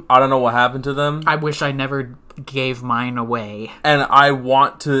some. I don't know what happened to them. I wish I never gave mine away. And I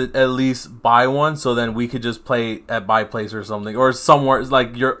want to at least buy one, so then we could just play at my place or something, or somewhere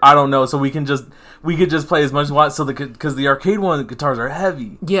like I don't know. So we could just play as much as we want. So because the arcade one guitars are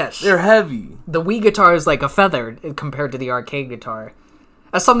heavy. Yes, they're heavy. The Wii guitar is like a feather compared to the arcade guitar.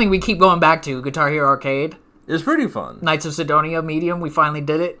 That's something we keep going back to. Guitar Hero Arcade. It's pretty fun. Knights of Sidonia Medium, we finally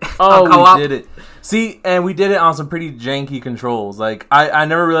did it. Oh, we did it. See, and we did it on some pretty janky controls. Like, I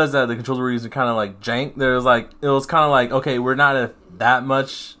never realized that the controls we were using kind of like jank. It was kind of like, okay, we're not at that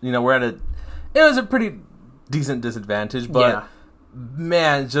much, it was a pretty decent disadvantage, but yeah.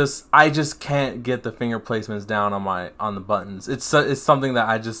 Man, I just can't get the finger placements down on the buttons. It's something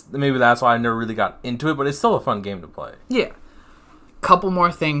that maybe that's why I never really got into it, but it's still a fun game to play. Yeah. Couple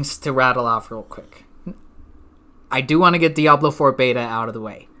more things to rattle off real quick. I do want to get Diablo 4 beta out of the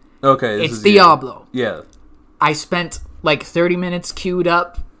way. Okay. It's Diablo. Yeah. I spent like 30 minutes queued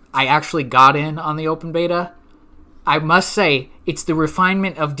up. I actually got in on the open beta. I must say, it's the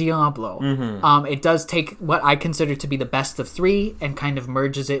refinement of Diablo. Mm-hmm. It does take what I consider to be the best of 3 and kind of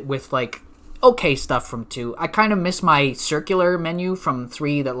merges it with like okay stuff from 2. I kind of miss my circular menu from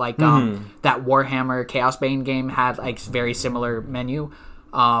 3 that like that Warhammer Chaos Bane game had like very similar menu.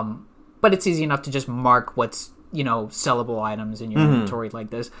 But it's easy enough to just mark what's sellable items in your inventory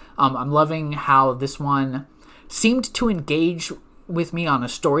like this. I'm loving how this one seemed to engage with me on a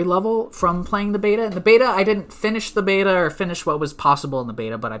story level from playing the beta. In the beta, I didn't finish the beta or finish what was possible in the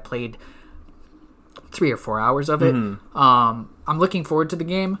beta, but I played 3 or 4 hours of it. I'm looking forward to the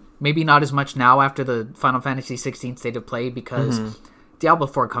game. Maybe not as much now after the Final Fantasy 16 State of Play, because Diablo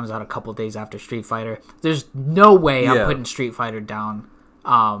 4 comes out a couple days after Street Fighter. There's no way I'm putting Street Fighter down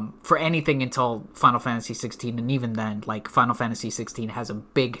for anything until Final Fantasy 16, and even then, like, Final Fantasy 16 has a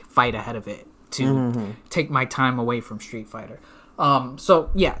big fight ahead of it to take my time away from Street Fighter. So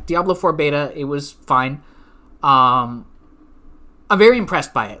yeah, Diablo 4 beta, it was fine. I'm very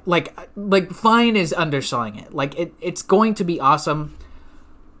impressed by it. Like fine is underselling it. Like it's going to be awesome.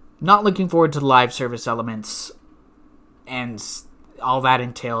 Not looking forward to the live service elements and all that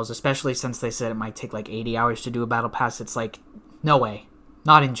entails, especially since they said it might take like 80 hours to do a battle pass. It's like, no way.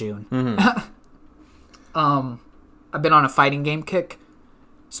 Not in June. I've been on a fighting game kick,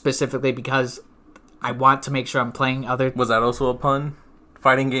 specifically because I want to make sure I'm playing other... Was that also a pun?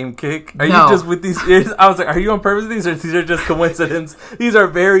 Fighting game kick? Are No. you just with these ears? I was like, are you on purpose with these, or these are just coincidence? These are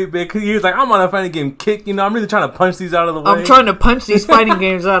very big. He was like, I'm on a fighting game kick. I'm really trying to punch these out of the way. I'm trying to punch these fighting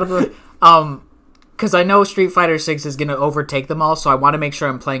games out of the... Because I know Street Fighter 6 is going to overtake them all, so I want to make sure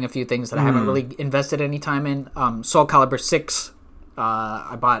I'm playing a few things that I haven't really invested any time in. Soul Calibur 6...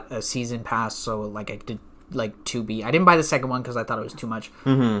 I bought a season pass, so like I did like 2B. I didn't buy the second one because I thought it was too much.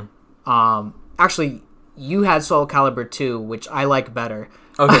 Actually, you had Soul Calibur 2, which I like better.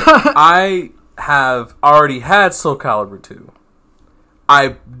 Okay, I have already had Soul Calibur 2.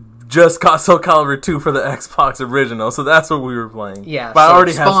 I just got Soul Calibur 2 for the Xbox original, so that's what we were playing. Yeah, but so I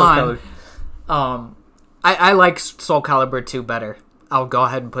already had Soul Spawn, Calibur. I like Soul Calibur 2 better. I'll go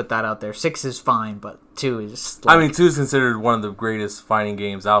ahead and put that out there. 6 is fine, but 2 is... like, 2 is considered one of the greatest fighting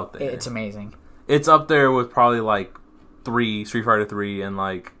games out there. It's amazing. It's up there with probably like 3, Street Fighter 3, and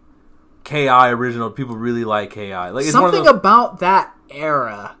like KI original. People really like KI. Like, it's something one of those... about that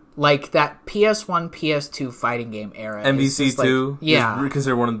era, like that PS1, PS2 fighting game era. MVC2 yeah, is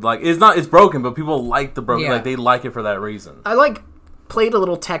considered one of it's broken, but people like the broken. Yeah. Like they like it for that reason. I played a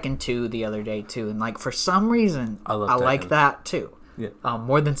little Tekken 2 the other day too, and like for some reason I like that too. Yeah,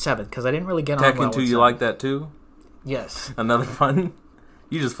 more than 7 because I didn't really get on Tekken well 2. with You 7. like that too? Yes. Another pun.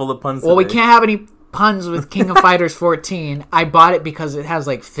 You just full of puns. Well, today. we can't have any puns with King of Fighters 14. I bought it because it has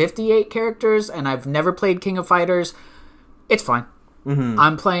like 58 characters, and I've never played King of Fighters. It's fine. Mm-hmm.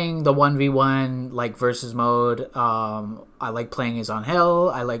 I'm playing the 1v1 like versus mode. I like playing as Angel.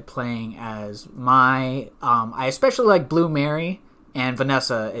 I like playing as Mai. I especially like Blue Mary and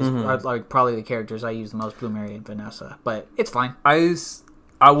Vanessa are like probably the characters I use the most. Blue Mary and Vanessa, but it's fine.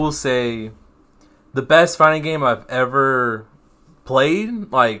 I will say the best fighting game I've ever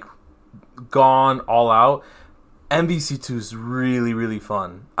played, like gone all out. MVC2 is really, really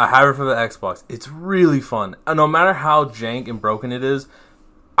fun. I have it for the Xbox. It's really fun. And no matter how jank and broken it is,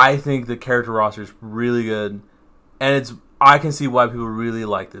 I think the character roster is really good. And I can see why people really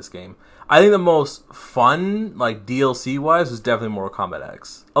like this game. I think the most fun, like DLC-wise, was definitely Mortal Kombat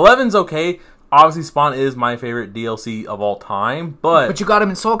X. 11's okay. Obviously, Spawn is my favorite DLC of all time, but you got him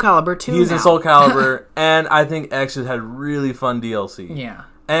in Soul Calibur too. He's in Soul Calibur, and I think X just had really fun DLC. Yeah.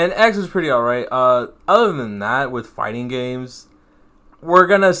 And X is pretty alright. Other than that, with fighting games, we're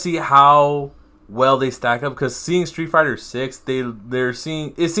gonna see how well they stack up. Because seeing Street Fighter 6, they're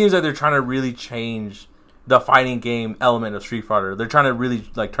seeing it seems like they're trying to really change the fighting game element of Street Fighter. They're trying to really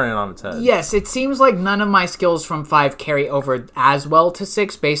like turn it on its head. Yes, it seems like none of my skills from 5 carry over as well to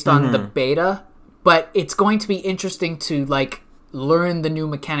 6 based on the beta. But it's going to be interesting to like learn the new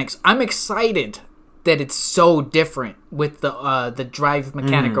mechanics. I'm excited that it's so different with the drive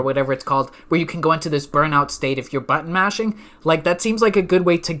mechanic or whatever it's called, where you can go into this burnout state if you're button mashing. Like that seems like a good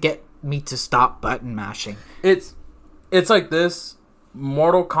way to get me to stop button mashing. It's like this.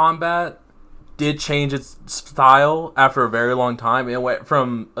 Mortal Kombat did change its style after a very long time. It went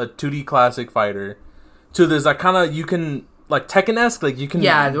from a 2D classic fighter to this like kind of you can like Tekken-esque, like you can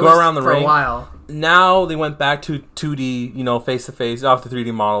go around the ring for a while. Now they went back to 2D, face to face off the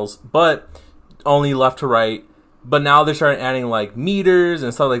 3D models, but only left to right. But now they're starting adding like meters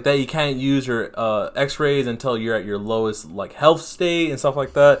and stuff like that. You can't use your X-rays until you're at your lowest like health state and stuff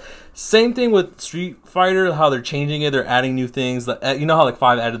like that. Same thing with Street Fighter, how they're changing it. They're adding new things. You know how like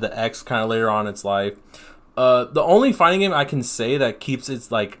 5 added the X kind of later on in its life. The only fighting game I can say that keeps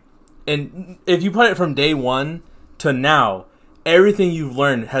its like, and if you play it from day one to now, everything you've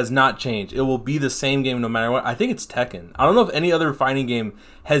learned has not changed. It will be the same game no matter what. I think it's Tekken. I don't know if any other fighting game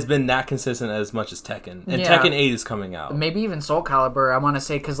has been that consistent as much as Tekken. And Tekken 8 is coming out. Maybe even Soul Calibur, I want to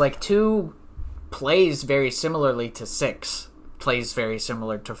say, because like 2 plays very similarly to 6. Plays very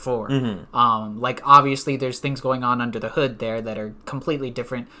similar to 4. Like obviously there's things going on under the hood there that are completely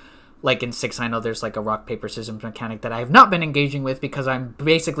different. Like in 6, I know there's like a rock, paper, scissors mechanic that I have not been engaging with because I'm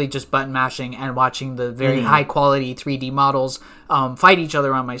basically just button mashing and watching the very high quality 3D models fight each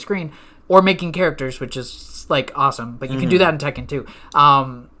other on my screen, or making characters, which is like awesome. But you can do that in Tekken too.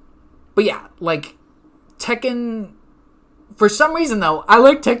 But yeah, like Tekken, for some reason though, I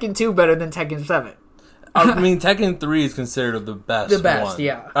like Tekken 2 better than Tekken 7. I mean, Tekken 3 is considered the best. The best, one.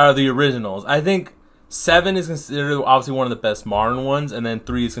 yeah. The originals. I think 7 is considered obviously one of the best modern ones, and then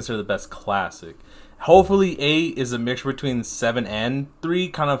 3 is considered the best classic. Hopefully 8 is a mixture between 7 and 3,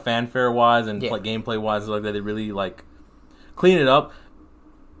 kind of fanfare-wise and like gameplay-wise, like that. They really like clean it up.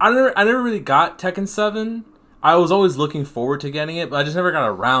 I never really got Tekken 7. I was always looking forward to getting it, but I just never got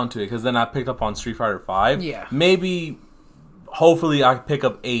around to it because then I picked up on Street Fighter 5. Yeah. Maybe, hopefully, I pick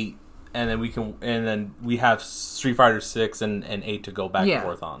up 8, and then we have Street Fighter 6 and 8 to go back and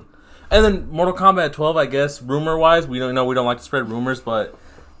forth on. And then Mortal Kombat 12, I guess, rumor-wise, we don't like to spread rumors, but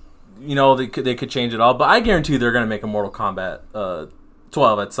they could change it all. But I guarantee they're going to make a Mortal Kombat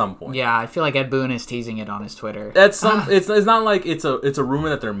 12 at some point. Yeah, I feel like Ed Boon is teasing it on his Twitter. It's not like it's a rumor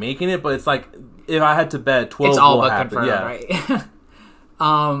that they're making it, but it's like if I had to bet 12 it's all will but happen. confirmed,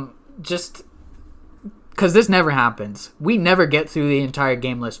 right? Just because this never happens. We never get through the entire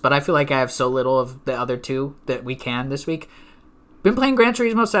game list, but I feel like I have so little of the other 2 that we can this week. Been playing Gran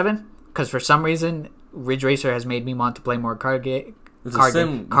Turismo 7 because for some reason Ridge Racer has made me want to play more car games.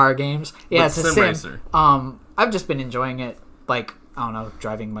 Yeah, it's a sim racer. I've just been enjoying it, like I don't know,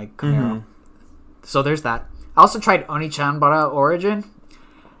 driving my Camaro. So there's that. I also tried Oni-Chanbara Origin.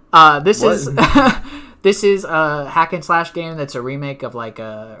 This is a hack and slash game that's a remake of like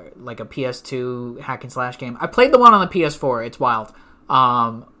a PS2 hack and slash game. I played the one on the PS4. It's wild.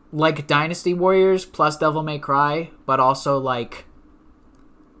 Like Dynasty Warriors plus Devil May Cry, but also like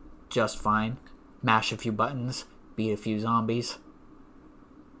just fine. Mash a few buttons, beat a few zombies.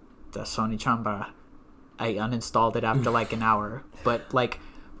 the Sony Chamba. I uninstalled it after like an hour, but like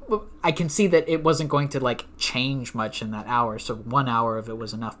I can see that it wasn't going to like change much in that hour, so 1 hour of it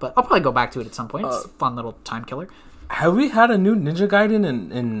was enough. But I'll probably go back to it at some point. It's a fun little time killer. Have we had a new Ninja Gaiden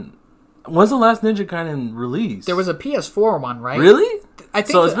in when's the last Ninja Gaiden release? There was a PS4 one, right? Really? I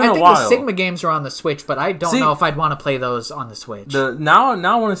think So it's been I a think while. the Sigma games are on the Switch, but I don't know if I'd want to play those on the Switch. Now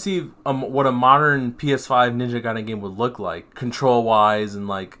I want to see what a modern PS5 Ninja Gaiden game would look like, control wise and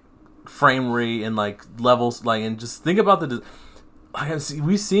like frame rate and like levels, like, and just think about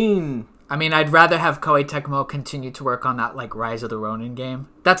we've seen. I mean, I'd rather have Koei Tecmo continue to work on that like Rise of the Ronin game.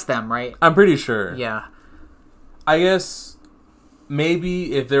 That's them, right? I'm pretty sure. Yeah. I guess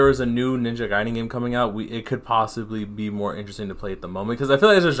maybe if there was a new Ninja Gaiden game coming out, it could possibly be more interesting to play at the moment, because I feel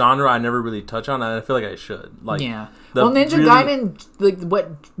like it's a genre I never really touch on, and I feel like I should. Like, yeah. Well, Ninja Gaiden, like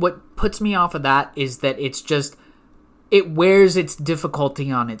what puts me off of that is that it's just it wears its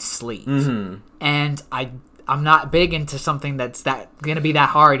difficulty on its sleeve, and I'm not big into something that's going to be that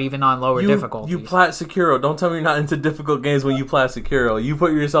hard, even on lower difficulties. You plat Sekiro. Don't tell me you're not into difficult games when you plat Sekiro. You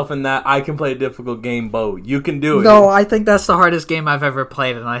put yourself in that I can play a difficult game boat. You can do it. No, I think that's the hardest game I've ever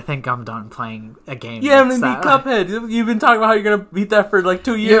played, and I think I'm done playing a game. Yeah, I'm going to beat Cuphead. You've been talking about how you're going to beat that for like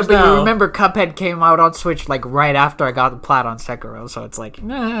 2 years now. Yeah, but now. you remember Cuphead came out on Switch like right after I got the plat on Sekiro, so it's like,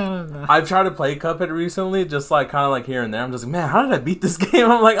 nah. I've tried to play Cuphead recently, just like kind of like here and there. I'm just like, man, how did I beat this game?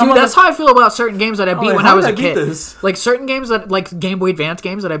 I'm like, dude, that's how I feel about certain games that I beat when I was a kid. This? Like certain games that, like Game Boy Advance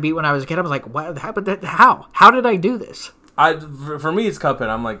games that I beat when I was a kid, I was like, what happened? How? How did I do this? For me, it's Cuphead.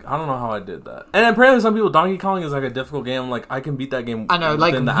 I'm like, I don't know how I did that. And apparently, some people, Donkey Kong is like a difficult game. I'm like, I can beat that game. I know,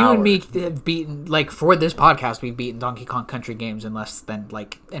 like you hour. and me have beaten, like for this podcast, we've beaten Donkey Kong Country games in less than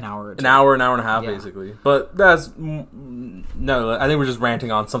like an hour or two. An hour and a half, basically. But that's no. I think we're just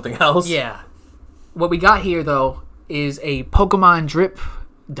ranting on something else. Yeah. What we got here though is a Pokemon Drip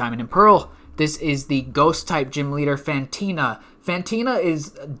Diamond and Pearl. This is the ghost type gym leader Fantina. Fantina is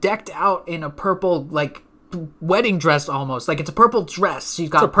decked out in a purple like wedding dress almost. Like it's a purple dress. She's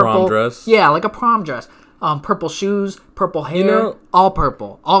got a purple prom dress. Yeah, like a prom dress. Purple shoes, purple hair, all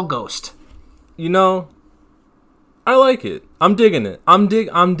purple, all ghost. You know, I like it. I'm digging it. I'm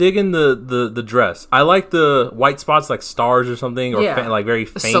digging the dress. I like the white spots like stars or something, or like very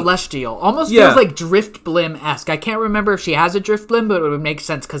faint. Celestial. Almost feels like Drift Blim-esque. I can't remember if she has a Drift Blim, but it would make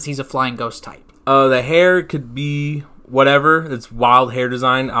sense because he's a flying ghost type. The hair could be whatever. It's wild hair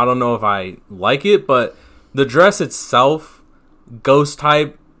design. I don't know if I like it, but the dress itself, ghost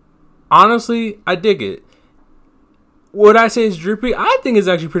type, honestly, I dig it. Would I say it's drippy? I think it's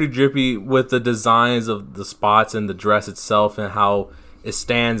actually pretty drippy with the designs of the spots and the dress itself and how it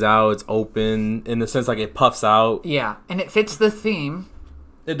stands out. It's open in the sense like it puffs out. Yeah, and it fits the theme.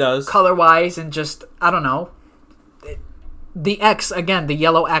 It does. Color-wise and just, I don't know. The X, again, the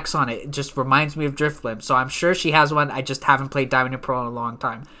yellow X on it just reminds me of Drift Blim. So I'm sure she has one. I just haven't played Diamond and Pearl in a long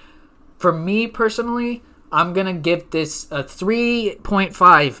time. For me, personally, I'm going to give this a 3.5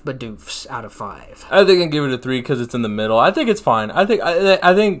 Badoofs out of 5. I think I give it a 3 because it's in the middle. I think it's fine. I think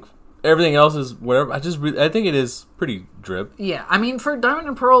everything else is whatever. I think it is pretty drip. Yeah, I mean, for Diamond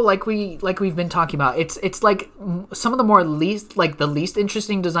and Pearl, like we've been talking about, it's like some of the the least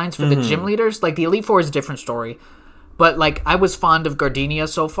interesting designs for the gym leaders. Like the Elite Four is a different story. But like I was fond of Gardenia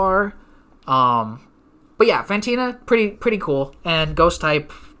so far. But yeah, Fantina, pretty cool. And Ghost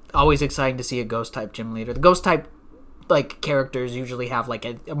type, always exciting to see a Ghost type gym leader. The Ghost type like characters usually have like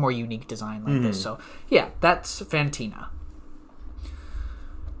a more unique design like this. So yeah, that's Fantina.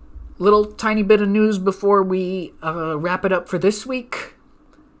 Little tiny bit of news before we wrap it up for this week.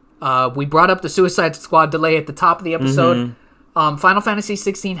 We brought up the Suicide Squad delay at the top of the episode. Final Fantasy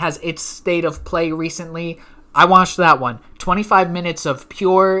 16 has its state of play recently. I watched that one. 25 minutes of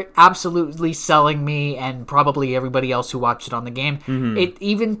pure, absolutely selling me and probably everybody else who watched it on the game. It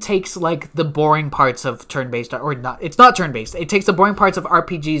even takes like the boring parts of turn-based, or not. It's not turn-based. It takes the boring parts of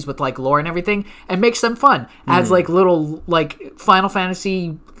RPGs with like lore and everything and makes them fun. Adds like little like Final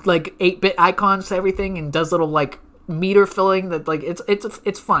Fantasy like 8-bit icons to everything and does little like meter filling that like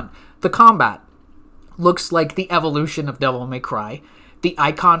it's fun. The combat looks like the evolution of Devil May Cry. The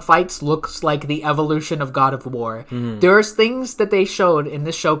icon fights looks like the evolution of God of War. There's things that they showed in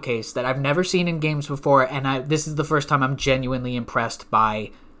this showcase that I've never seen in games before, and this is the first time I'm genuinely impressed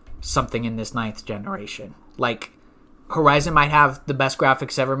by something in this 9th generation. Like, Horizon might have the best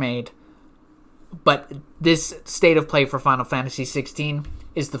graphics ever made, but this state of play for Final Fantasy 16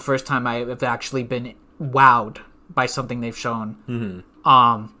 is the first time I have actually been wowed by something they've shown.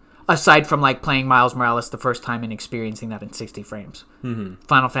 Aside from like playing Miles Morales the first time and experiencing that in 60 frames.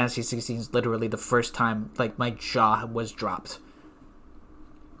 Final Fantasy 16 is literally the first time like my jaw was dropped.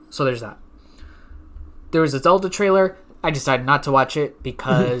 So there's that. There was a Zelda trailer. I decided not to watch it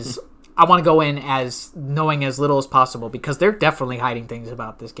because I want to go in as knowing as little as possible because they're definitely hiding things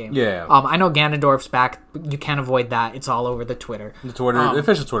about this game. Yeah. I know Ganondorf's back. You can't avoid that. It's all over the Twitter. The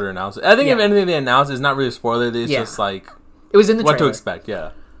official Twitter announced. I think if anything they announced, it's not really a spoiler. It's just like it was in the what trailer. to expect.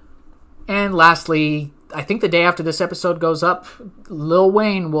 Yeah. And lastly, I think the day after this episode goes up, Lil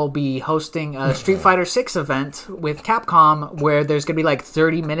Wayne will be hosting a Street Fighter 6 event with Capcom where there's going to be like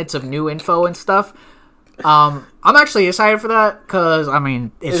 30 minutes of new info and stuff. I'm actually excited for that because, I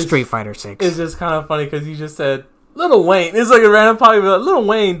mean, it's Street Fighter 6. It's just kind of funny because you just said Lil Wayne. It's like a random probably like, Lil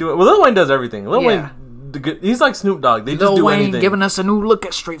Wayne do it. Well, Lil Wayne does everything. Lil Wayne, he's like Snoop Dogg. They just do Wayne anything. Giving us a new look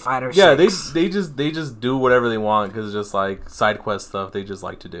at Street Fighter 6. Yeah, they just do whatever they want because it's just like side quest stuff they just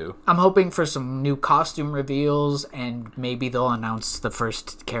like to do. I'm hoping for some new costume reveals and maybe they'll announce the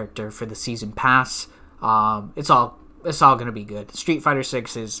first character for the season pass. It's all gonna be good. Street Fighter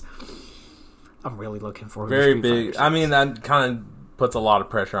 6 is. I'm really looking forward to very Street big. Fighter 6. I mean, that kind of puts a lot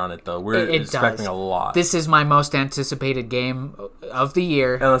of pressure on it though. We're expecting a lot. This is my most anticipated game of the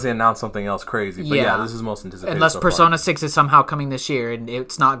year. Unless they announce something else crazy. But yeah, this is most anticipated. Unless so Persona far. 6 is somehow coming this year, and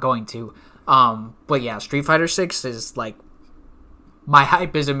it's not going to. But yeah, Street Fighter 6 is like... My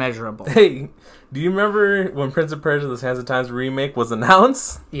hype is immeasurable. Hey, do you remember when Prince of Persia: The Sands of Times remake was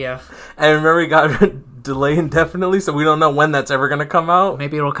announced? Yeah. And remember it got delayed indefinitely, so we don't know when that's ever going to come out.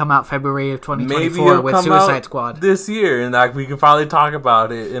 Maybe it'll come out February of 2024 Maybe it'll with come Suicide out Squad. this year, and like we can finally talk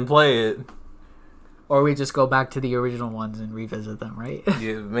about it and play it. Or we just go back to the original ones and revisit them, right?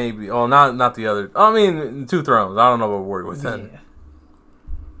 Yeah, maybe. Oh, not the other. I mean, Two Thrones. I don't know what word with that. Yeah.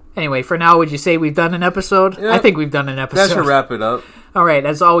 Anyway, for now, would you say we've done an episode? Yeah. I think we've done an episode. That should wrap it up. All right,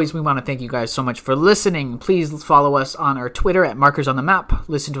 as always, we want to thank you guys so much for listening. Please follow us on our Twitter at Markers on the Map.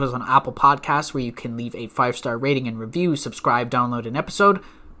 Listen to us on Apple Podcasts, where you can leave a 5-star rating and review, subscribe, download an episode.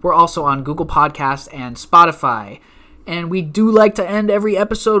 We're also on Google Podcasts and Spotify. And we do like to end every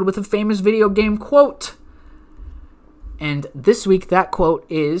episode with a famous video game quote. And this week, that quote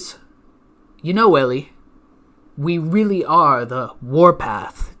is, "You know, Ellie, we really are the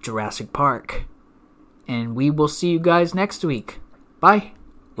Warpath Jurassic Park." And we will see you guys next week. Bye.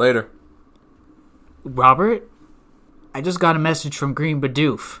 Later. Robert, I just got a message from Green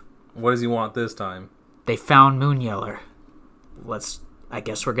Bidoof. What does he want this time? They found Moon Yeller. I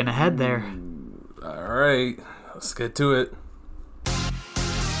guess we're gonna head there. All right. Let's get to it.